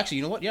 or Actually,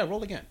 you know what? Yeah,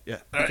 roll again. yeah?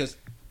 Because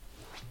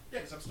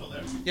because I'm still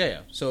there.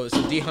 yeah. So it's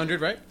a D100,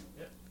 right?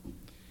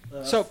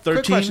 So, 13?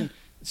 quick question.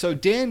 So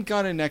Dan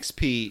got an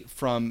XP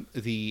from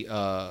the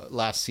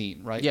last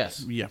scene, right?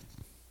 Yes. Yeah,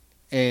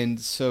 And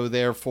so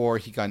therefore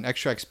he got an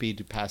extra XP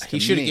to pass to He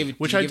should have me. given.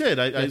 which I did.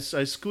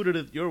 I scooted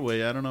it your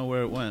way. I don't know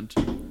where it went.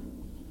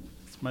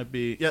 This might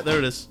be. Yeah, there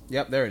it is.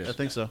 Yep, there it is. I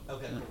think so.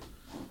 Okay.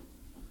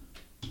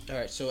 All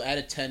right, so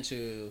added 10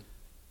 to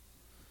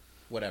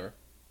whatever.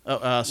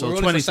 Oh, so We're rolling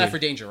for 23. Cypher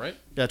Danger, right?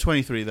 Yeah,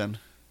 23 then.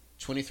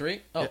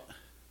 23? Oh, Yeah.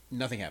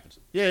 nothing happens.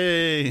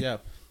 Yay! Yeah.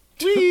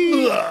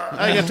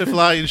 I get to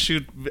fly and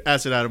shoot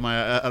acid out of my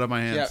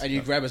hands. Yeah, and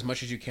you grab as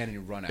much as you can and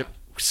you run out.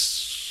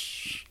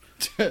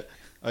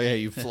 Oh yeah,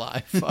 you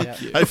fly. Fuck Yeah.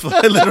 you.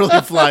 I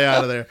literally fly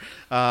out of there.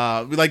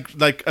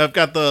 Like I've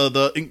got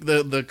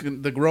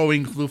the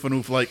growing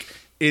Lufanoof like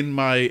in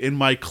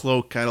my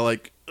cloak, kind of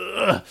like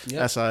Yep.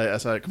 as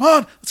I come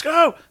on, let's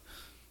go.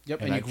 Yep,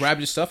 And and I- you grab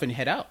your stuff and you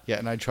head out. Yeah,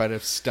 and I try to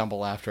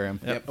stumble after him.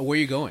 Yep. Where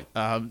are you going?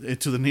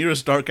 Into the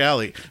nearest dark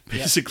alley,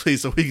 basically,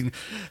 so we can.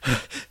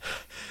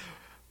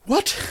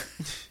 What?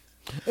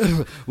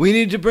 We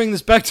need to bring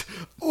this back to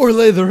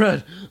Orlais the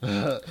Red.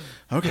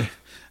 Okay.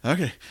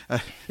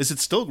 Is it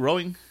still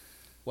growing?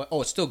 What?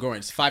 Oh, it's still growing.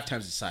 It's 5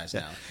 times its size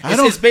now. I It's,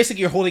 don't- it's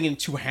basically you're holding it in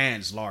 2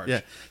 hands large.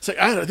 Yeah. It's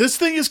like this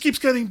thing keeps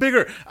getting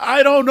bigger.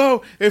 I don't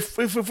know if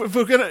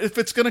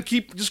it's gonna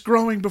keep just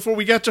growing before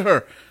we get to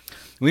her.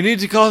 We need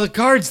to call the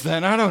guards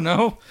then. I don't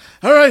know.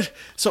 All right.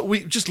 So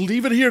we just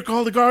leave it here.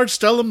 Call the guards.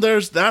 Tell them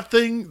there's that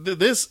thing,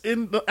 this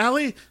in the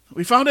alley.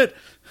 We found it.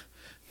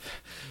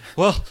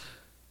 Well,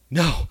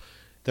 no.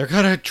 They're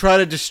gonna try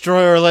to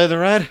destroy Orlais the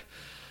Red.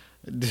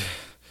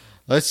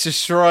 Let's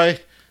destroy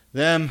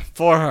them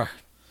for her.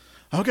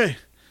 Okay.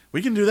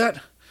 We can do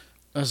that.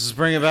 Let's just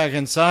bring it back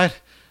inside,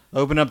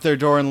 open up their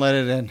door, and let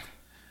it in.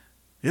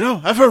 You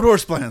know, I've heard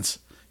worse plans.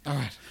 All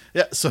right.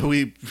 Yeah. So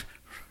we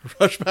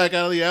rush back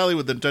out of the alley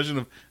with the intention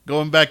of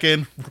going back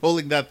in,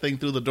 rolling that thing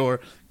through the door,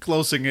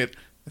 closing it,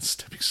 and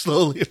stepping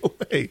slowly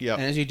away. Yep.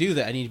 And as you do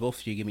that, I need both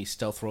of you to give me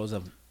stealth rolls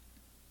of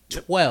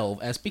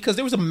 12, as because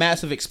there was a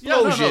massive Yeah,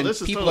 explosion.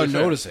 this is People totally are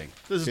fair. noticing.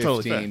 This is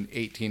totally 15,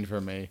 18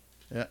 for me.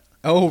 fair. Yeah.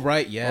 Oh,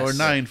 right, yes. Or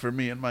 9 for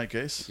me in my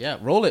case. Yeah,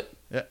 roll it.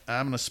 Yeah,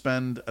 I'm going to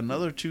spend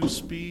another 2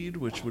 speed,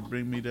 which would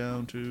bring me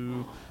down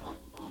to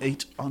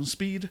 8 on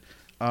speed,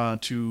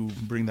 to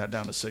bring that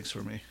down to 6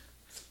 for me.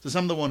 Since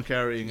I'm the one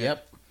carrying it.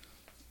 Yep.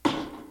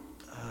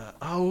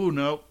 Oh,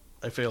 no.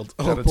 I failed.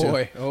 Oh, Got a 2.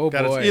 boy. Oh,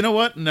 Got a- boy. You know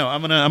what? No,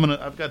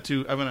 I've got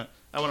 2. I want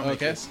to make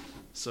Okay. this.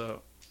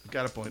 So, I've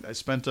got a point. I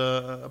spent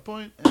a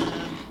point,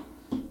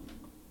 and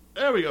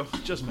there we go.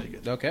 Just make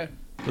it. Okay.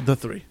 With the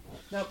 3.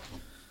 Now,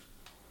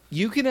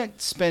 you can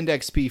spend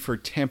XP for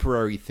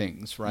temporary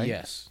things, right?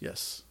 Yes.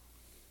 Yes.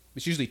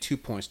 It's usually 2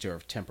 points to a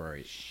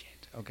temporary.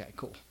 Shit. Okay,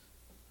 cool.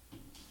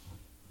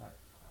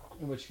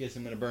 In which case,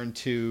 I'm going to burn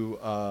 2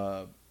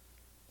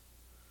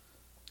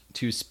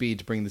 speed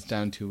to bring this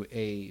down to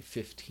a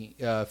 15,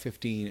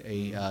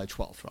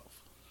 12.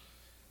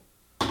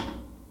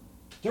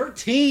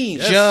 13!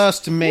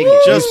 Just to make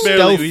it. Just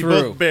barely. Stealth We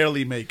through. both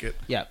barely make it.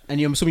 Yeah, and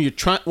I'm assuming you're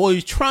trying. Well,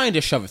 you're trying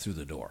to shove it through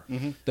the door,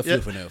 the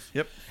Yep. Flufanoof.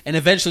 Yep. And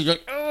eventually you're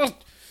like,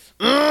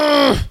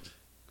 ugh,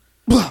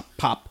 ugh,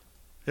 pop.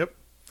 Yep.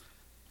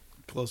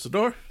 Close the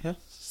door. Yeah.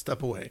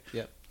 Step away.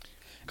 Yep.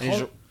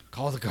 And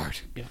Call the guard.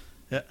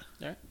 Yeah.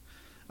 Alright.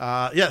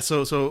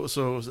 So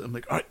I'm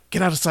like, all right,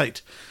 get out of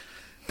sight.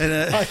 And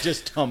I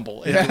just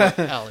tumble into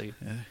the alley.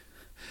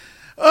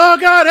 oh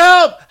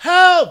God,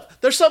 help!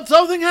 There's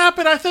something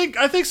happened. I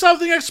think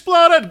something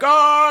exploded.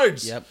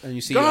 Guards. Yep, and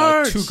you see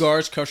Guards! 2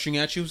 guards crushing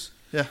at you.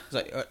 Yeah. It's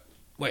like,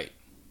 wait,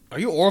 are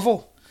you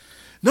Orville?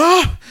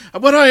 No,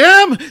 what I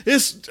am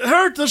is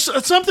hurt. There's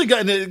something.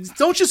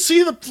 Don't you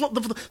see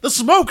the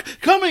smoke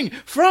coming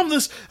from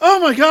this? Oh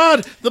my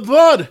God, the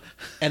blood!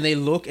 And they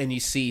look, and you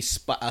see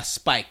a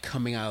spike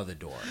coming out of the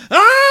door.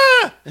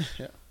 Ah!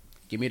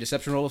 Give me a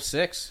deception roll of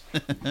 6.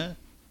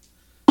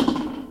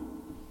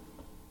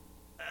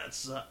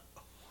 That's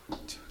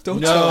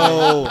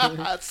No.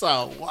 that's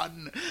a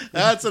 1.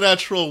 That's a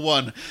natural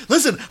 1.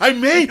 Listen, I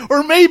may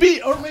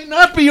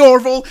not be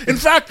Orville. In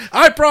fact,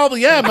 I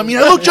probably am. I mean,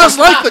 I look just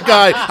like the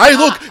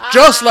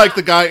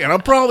guy. And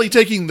I'm probably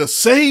taking the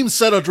same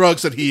set of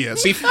drugs that he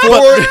is.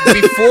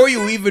 Before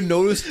you even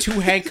notice,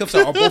 2 handcuffs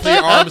are on both of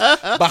your arms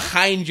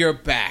behind your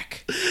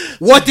back.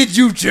 What did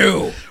you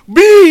do?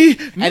 Me.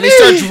 And they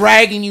start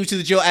dragging you to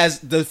the jail as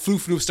the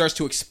floof starts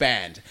to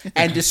expand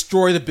and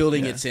destroy the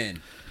building it's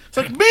in. It's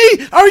like,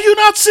 me? Are you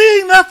not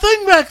seeing that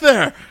thing back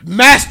there?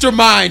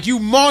 Mastermind, you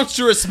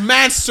monstrous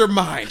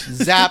mastermind.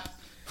 Zap.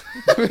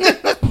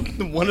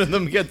 One of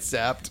them gets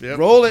zapped. Yep.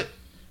 Roll it.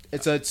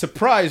 It's a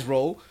surprise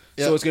roll,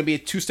 Yep. so it's going to be a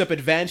 2-step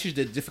advantage.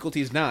 The difficulty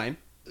is 9.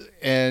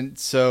 And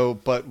so,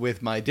 but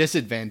with my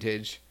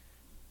disadvantage.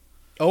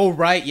 Oh,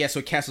 right. Yeah, so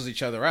it cancels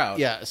each other out.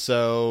 Yeah,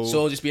 so. So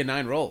it'll just be a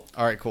 9 roll.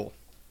 All right, cool.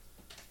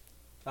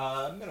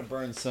 I'm going to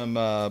burn some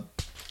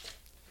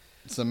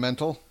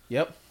mental.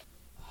 Yep.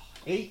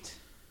 8.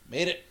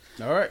 Made it.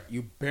 All right.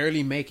 You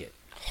barely make it.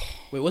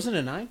 Wait, wasn't it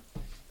a 9?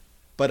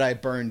 But I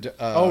burned.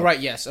 Oh, right.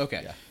 Yes.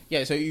 Okay.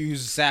 Yeah, so you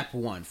use zap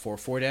 1 for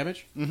 4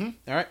 damage. Mm-hmm.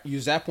 All right. You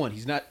zap 1.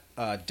 He's not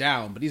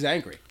down, but he's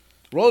angry.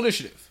 Roll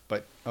initiative.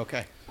 But,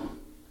 okay.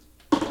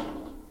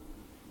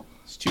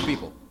 It's 2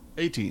 people.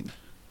 18.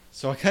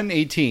 So I got an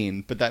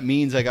 18, but that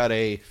means I got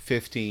a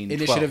 15.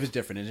 Initiative 12. is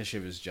different.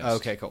 Initiative is just.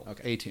 Okay, cool.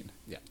 Okay. 18.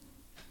 Yeah.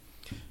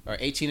 All right.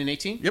 18 and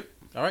 18? Yep.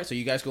 All right. So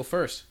you guys go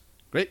first.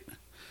 Great.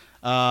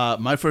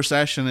 My first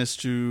action is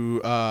to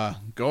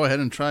go ahead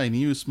and try and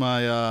use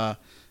my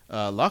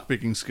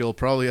lockpicking skill,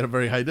 probably at a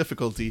very high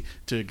difficulty,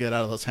 to get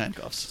out of those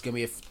handcuffs. It's going to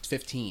be a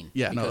 15.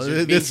 Yeah, because no,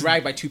 you're being this-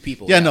 dragged by 2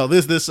 people. Yeah, no,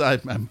 this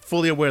I'm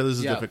fully aware this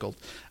is Yeah. difficult.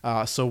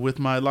 So with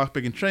my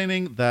lockpicking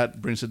training,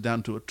 that brings it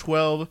down to a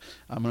 12.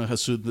 I'm going to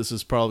assume this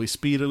is probably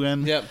speed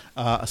again. Yep.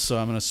 So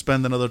I'm going to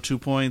spend another 2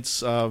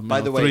 points.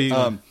 By the way,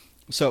 3.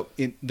 so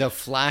in the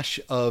flash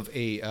of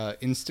a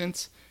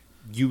instance,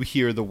 you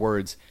hear the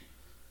words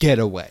 "get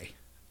away,"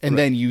 and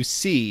then you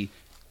see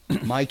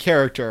my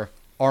character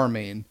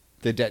arming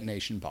the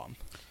detonation bomb.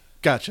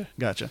 Gotcha.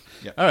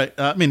 Yep. All right.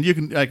 I mean, you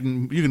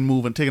can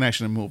move and take an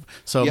action and move.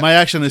 So Yep. my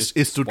action is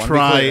Just to wanna be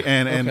try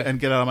clear. and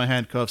get out of my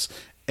handcuffs,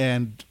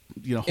 and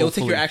It'll take your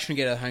hopefully- action to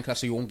get out of the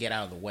handcuffs so you won't get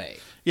out of the way.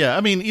 Yeah,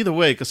 I mean, either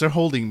way, because they're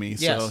holding me.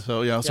 Yes.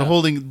 So Yeah.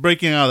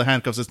 breaking out of the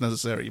handcuffs is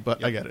necessary,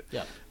 but I get it.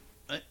 Yeah.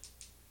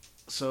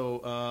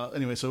 So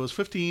anyway, so it was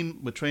 15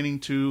 with training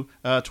to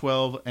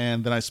 12,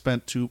 and then I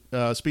spent 2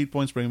 speed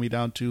points, bringing me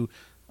down to,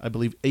 I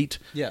believe, 8.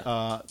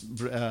 Yeah.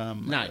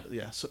 9.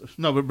 Yeah. So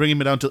no, but bringing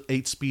me down to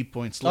 8 speed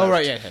points left. Oh,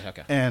 right. Yeah.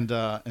 Okay.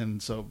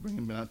 And so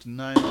bringing me down to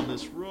 9 on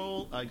this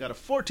roll, I got a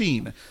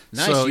 14.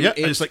 Nice, So you- yeah, I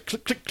it's- just like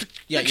click, click, click.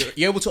 Yeah,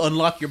 you're able to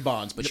unlock your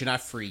bonds, but you're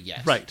not free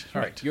yet. Right,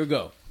 All right. Your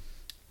go.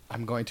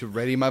 I'm going to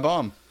ready my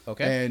bomb.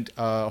 Okay. And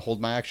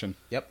hold my action.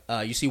 Yep.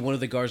 You see one of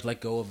the guards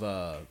let go of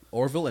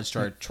Orville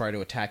and try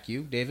to attack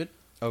you, David.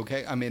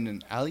 Okay, I'm in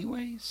an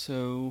alleyway,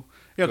 so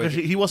Yeah, because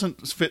he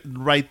wasn't fit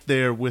right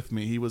there with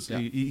me. He was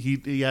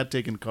he had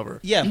taken cover.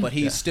 Yeah, but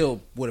he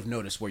still would have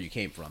noticed where you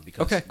came from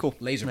because Okay, cool.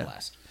 laser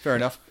blast. fair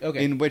enough.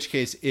 Okay. In which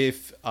case,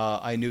 if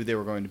I knew they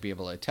were going to be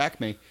able to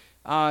attack me,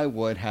 I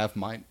would have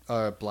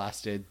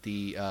blasted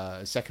the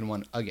second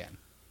one again.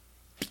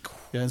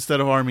 Yeah, instead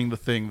of arming the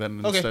thing, then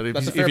Okay, instead,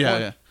 that's a fair point.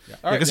 yeah.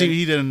 All right, Because then-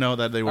 he didn't know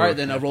that they were. All right,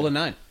 then roll a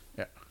 9.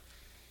 Yeah.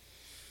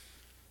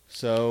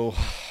 So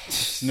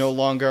it's no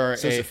longer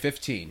So it's a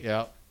 15.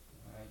 yeah.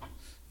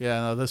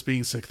 Yeah, no, this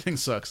being sick thing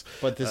sucks.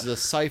 But this is a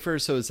cipher,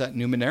 so is that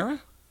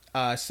Numenera?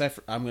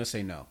 Cypher, I'm going to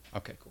say no.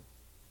 Okay,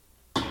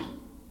 cool.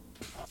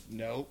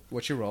 No.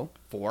 What's your roll?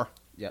 4.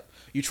 Yep.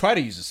 You try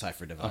to use a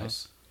cipher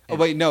device. Oh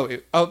wait, no.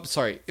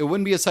 Sorry. It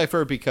wouldn't be a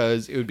cipher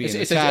because it would be It's,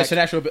 an it's, attack. it's an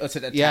actual. It's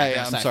an attack. yeah, not a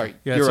I'm cipher. sorry.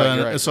 Yeah, you're it's right.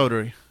 You're right. a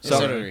soldiery. It's a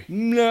soldiery.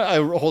 No, I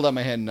hold out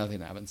my hand and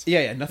nothing happens.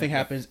 Yeah, nothing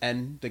happens,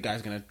 and the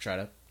guy's gonna try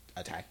to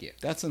attack you.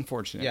 That's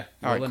unfortunate. Yeah,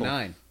 All roll right, a cool.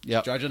 9.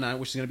 Yep. Charge a 9,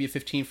 which is gonna be a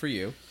 15 for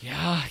you.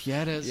 Yeah,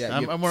 it is. Yeah,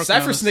 I'm working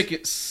Cypher on this.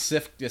 Snick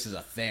Sift. This is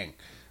a thing.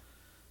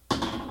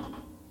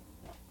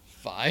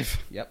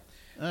 5. Yep.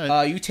 All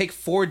right. You take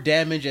 4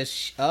 damage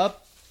as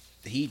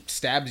he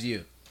stabs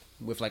you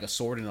with like a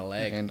sword in the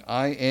leg. And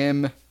I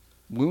am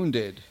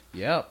wounded.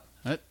 Yep.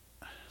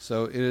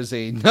 So it is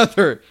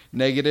another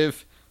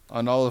negative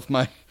on all of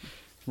my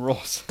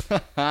rolls.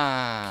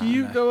 Can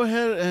you go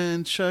ahead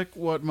and check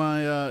what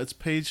my it's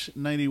page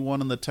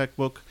 91 in the tech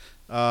book,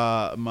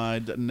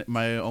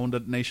 my own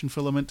detonation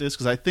filament is?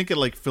 Because I think it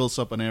like fills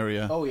up an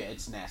area. Oh yeah,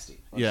 it's nasty.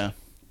 Yeah,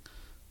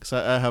 because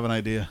I have an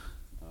idea.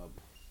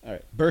 All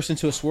right. Burst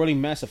into a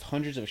swirling mass of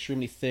hundreds of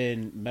extremely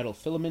thin metal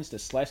filaments that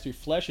slice through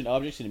flesh and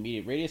objects in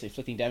immediate radius,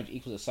 inflicting damage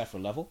equal to the cipher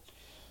level.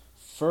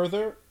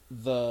 Further,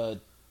 the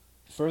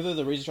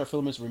razor sharp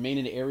filaments remain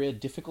in the area,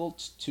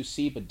 difficult to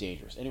see but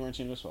dangerous. Anywhere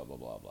in this, blah blah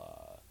blah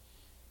blah.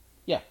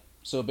 Yeah.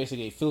 So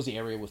basically, it fills the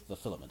area with the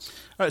filaments.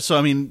 All right. So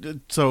I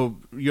mean, so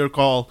your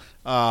call.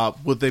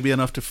 Would they be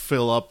enough to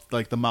fill up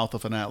like the mouth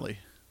of an alley?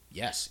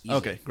 Yes. Easily.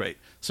 Okay, great.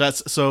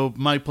 So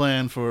my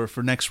plan for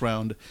next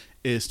round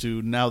is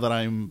to, now that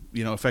I'm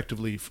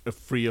effectively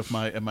free of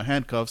my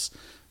handcuffs,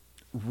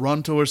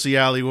 run towards the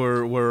alley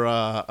where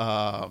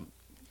I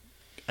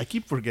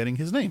keep forgetting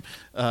his name.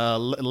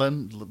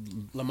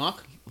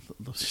 Lamach?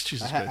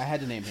 Jesus I Christ.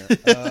 had the name here.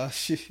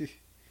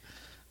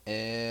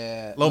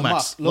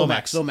 Lomax.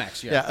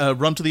 Lomax. Yeah.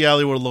 Run to the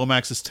alley where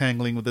Lomax is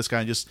tangling with this guy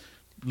and just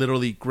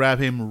literally grab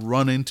him,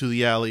 run into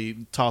the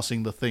alley,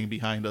 tossing the thing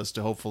behind us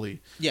to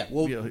hopefully. Yeah.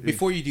 Well,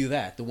 before you do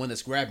that, the one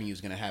that's grabbing you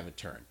is going to have a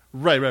turn.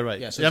 Right.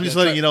 Yeah, so I'm just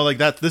letting you know, like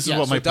that. This is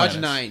what my plan dodge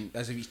is. 9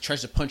 as if he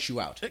tries to punch you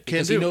out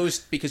Because he knows,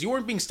 because you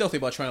weren't being stealthy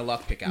about trying to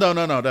lockpick out.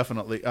 No,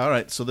 definitely. All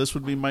right, so this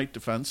would be might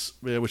defense,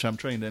 which I'm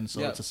trained in,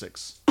 so it's a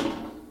 6.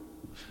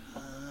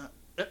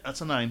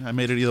 That's a 9. I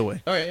made it either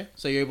way. All right, yeah.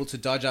 So you're able to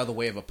dodge out of the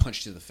way of a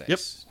punch to the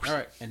face. Yep. All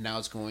right, and now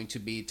it's going to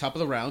be top of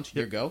the round.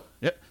 Your go.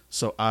 Yep.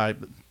 So I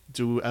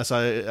do as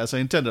I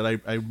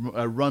intended. I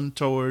run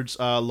towards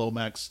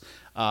Lomax,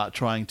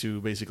 trying to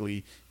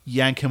basically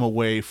yank him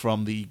away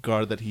from the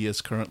guard that he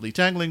is currently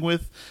tangling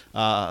with,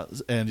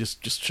 and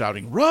just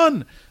shouting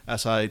 "Run!"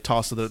 as I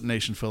toss the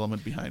detonation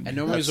filament behind me. And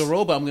normally it's a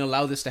roll, but I'm going to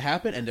allow this to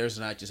happen. And there's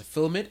not just a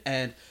filament,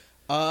 and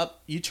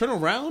you turn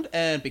around,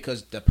 and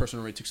because that person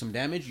already took some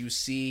damage, you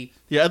see.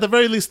 Yeah, at the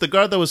very least, the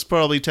guard that was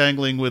probably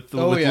tangling with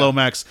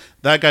Lomax,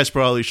 that guy's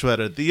probably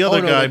shredded. The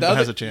other guy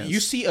has a chance. You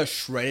see a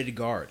shredded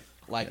guard,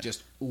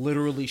 just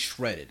literally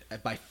shredded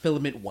by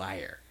filament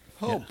wire.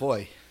 Oh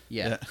boy.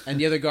 Yeah. And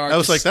the other guard I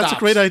was like, stops. that's a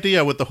great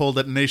idea with the whole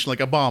detonation,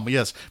 like a bomb.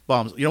 Yes,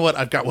 bombs. You know what?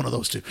 I've got one of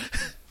those too.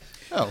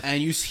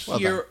 And you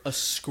hear a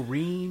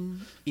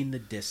scream in the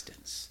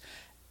distance.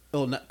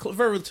 Oh, not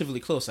relatively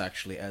close,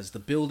 actually, as the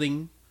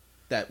building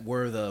that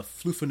where the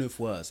Floofanoof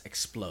was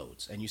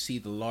explodes. And you see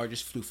the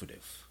largest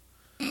Floofanoof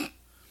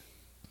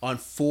on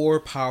 4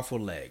 powerful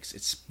legs,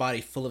 its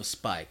body full of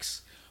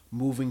spikes,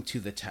 moving to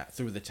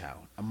through the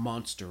town, a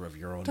monster of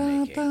your own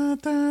making.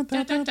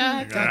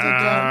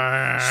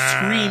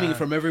 Screaming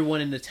from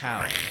everyone in the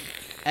town,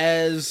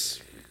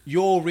 as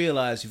you'll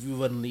realize you've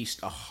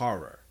unleashed a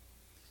horror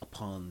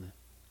upon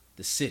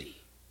the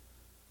city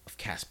of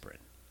Casperin.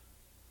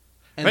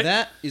 And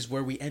that is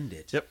where we end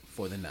it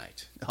for the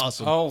night.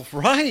 Awesome. All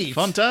right.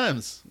 Fun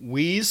times.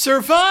 We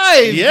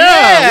survived.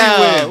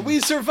 Yeah, we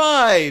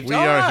survived. We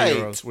All are right.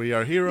 heroes. We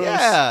are heroes.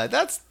 Yeah,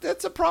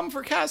 that's a problem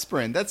for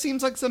Casperin. That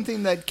seems like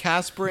something that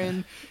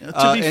Casperin, To be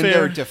and fair,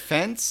 their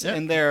defense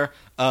and their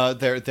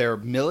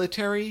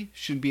military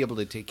should be able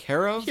to take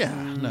care of. Yeah,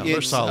 no,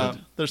 they're solid.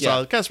 They're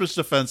solid. Casper's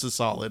defense is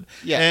solid.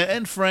 Yeah.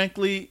 And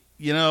frankly,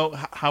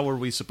 how are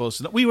we supposed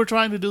to know? We were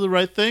trying to do the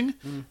right thing,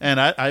 and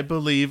I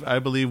believe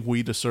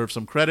we deserve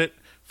some credit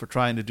for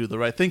trying to do the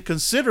right thing,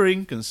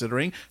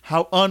 considering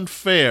how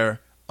unfair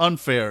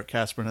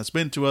Casperin has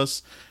been to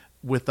us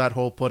with that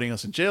whole putting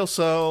us in jail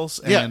cells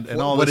and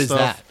all what this is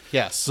stuff. that?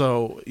 Yeah.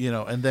 So,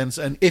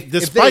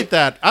 despite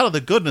that, out of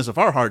the goodness of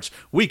our hearts,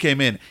 we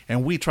came in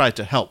and we tried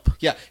to help.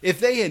 Yeah, if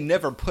they had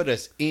never put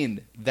us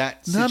in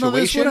that situation, None of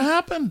this would have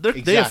happened.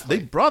 Exactly.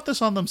 They brought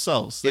this on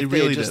themselves. They if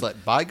really had just did.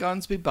 let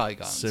bygones be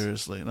bygones.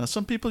 Seriously. Now,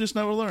 some people just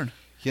never learn.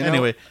 You know,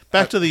 anyway,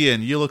 back to the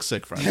inn. You look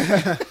sick, Frank. So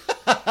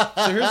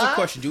here's the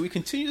question. Do we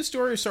continue the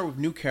story or start with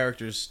new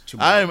characters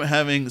tomorrow? I'm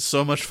having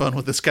so much fun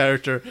with this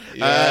character.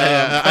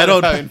 Yeah, I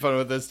don't having fun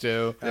with this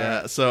too.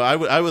 Yeah, so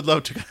I would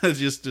love to kind of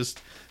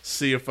just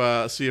see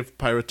if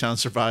Pirate Town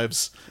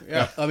survives.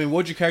 Yeah. I mean, what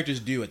would your characters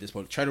do at this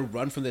point? Try to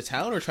run from the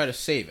town or try to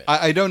save it?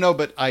 I don't know,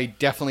 but I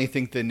definitely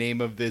think the name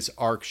of this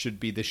arc should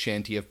be The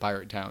Shanty of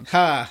Pirate Town.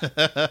 Ha!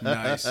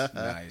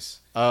 Nice.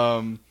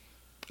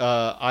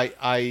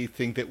 I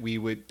think that we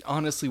would,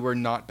 honestly, we're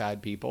not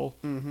bad people.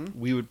 Mm-hmm.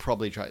 We would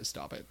probably try to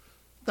stop it.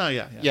 Oh,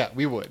 yeah. Yeah,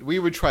 we would. We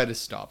would try to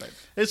stop it.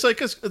 It's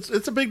like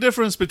it's a big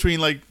difference between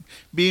like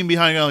being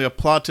behind like a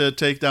plot to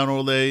take down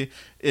Ole.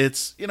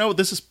 It's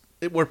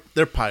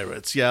they're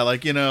pirates. Yeah,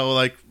 like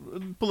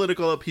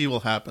political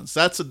upheaval happens.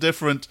 That's a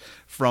different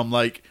from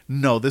like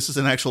this is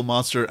an actual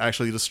monster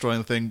actually destroying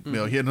the thing.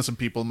 Mm-hmm. Innocent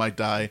people might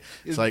die.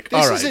 It's like this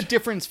all right. is a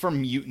difference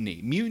from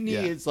mutiny. Mutiny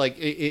is like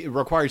it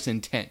requires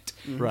intent.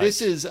 Mm-hmm. Right.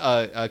 This is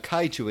a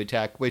kaiju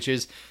attack, which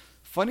is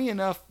funny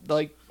enough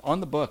like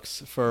on the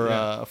books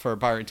for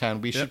Pirate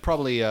Town. We should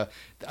probably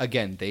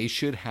again they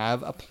should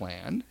have a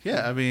plan.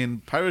 Yeah, I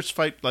mean pirates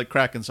fight like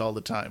krakens all the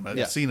time.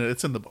 I've seen it.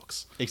 It's in the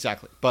books.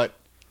 Exactly, but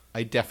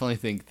I definitely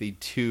think the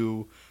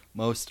two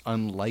most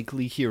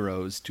unlikely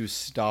heroes to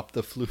stop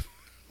the Floofanoof.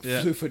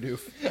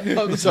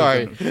 I'm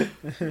sorry.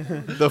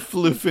 The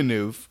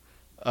Floofanoof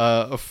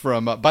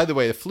from. By the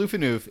way, the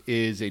Floofanoof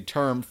is a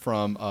term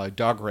from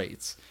dog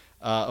rates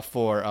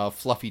for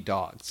fluffy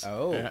dogs.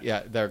 Oh.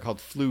 Yeah, they're called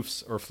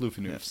floofs or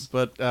Floofanoofs.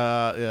 But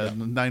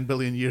 9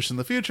 billion years in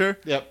the future.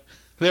 Yep.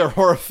 They're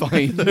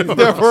horrifying.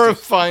 They're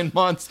horrifying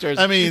monsters.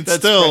 I mean,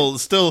 That's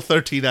still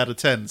 13 out of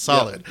 10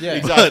 solid. Yeah.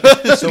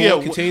 Exactly. So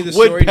we'll continue the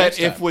story would next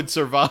pet time. if would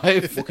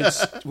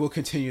survive. We'll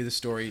continue the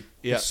story,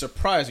 Yeah. the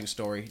surprising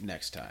story,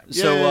 next time.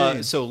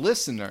 So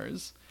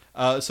listeners.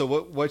 So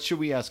what should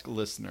we ask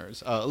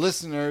listeners?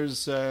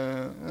 Listeners.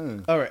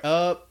 All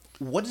right.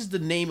 What is the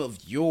name of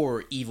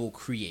your evil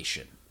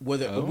creation?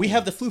 Whether we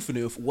have the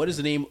Floofanoof, what is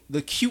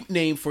the cute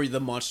name for the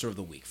monster of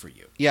the week for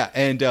you? Yeah,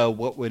 and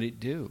what would it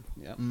do?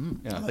 Yeah.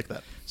 Yeah. I like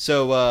that.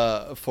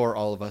 So for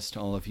all of us, to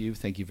all of you,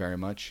 thank you very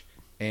much,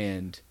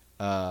 and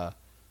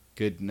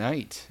good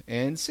night,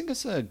 and sing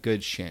us a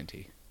good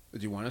shanty. Do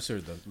you want us or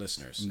the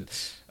listeners?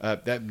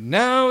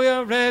 Now we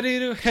are ready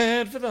to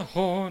head for the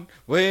horn.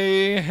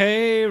 Way,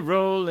 hey,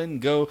 roll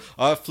and go.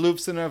 Our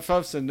floops and our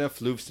fluffs and our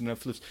floops and our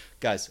floops.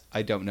 Guys,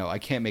 I don't know. I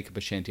can't make up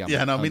a shanty on my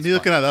Yeah, no, I on mean, the neither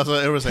spot. can I. That's what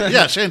everyone's saying.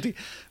 Yeah, shanty.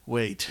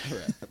 Wait.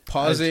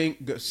 Pausing,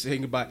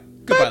 saying goodbye.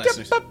 Goodbye,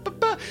 listeners.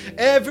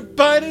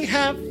 Everybody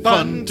have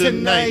fun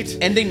tonight.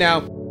 Ending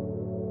now.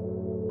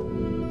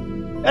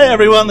 Hey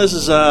everyone, this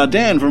is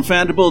Dan from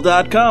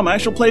Fandible.com,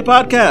 Actual Play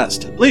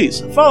Podcast.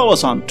 Please follow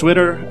us on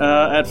Twitter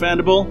at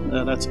Fandible.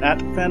 That's at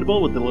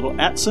Fandible with the little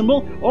 @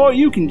 symbol. Or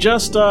you can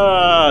just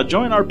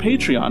join our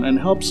Patreon and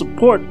help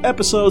support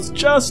episodes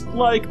just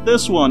like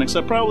this one,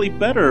 except probably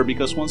better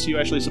because once you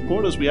actually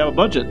support us, we have a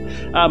budget.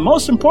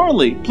 Most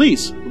importantly,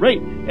 please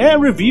rate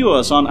and review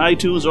us on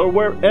iTunes or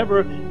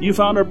wherever you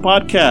found our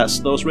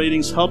podcast. Those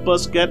ratings help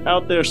us get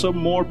out there so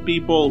more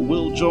people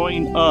will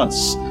join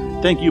us.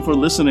 Thank you for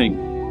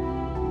listening.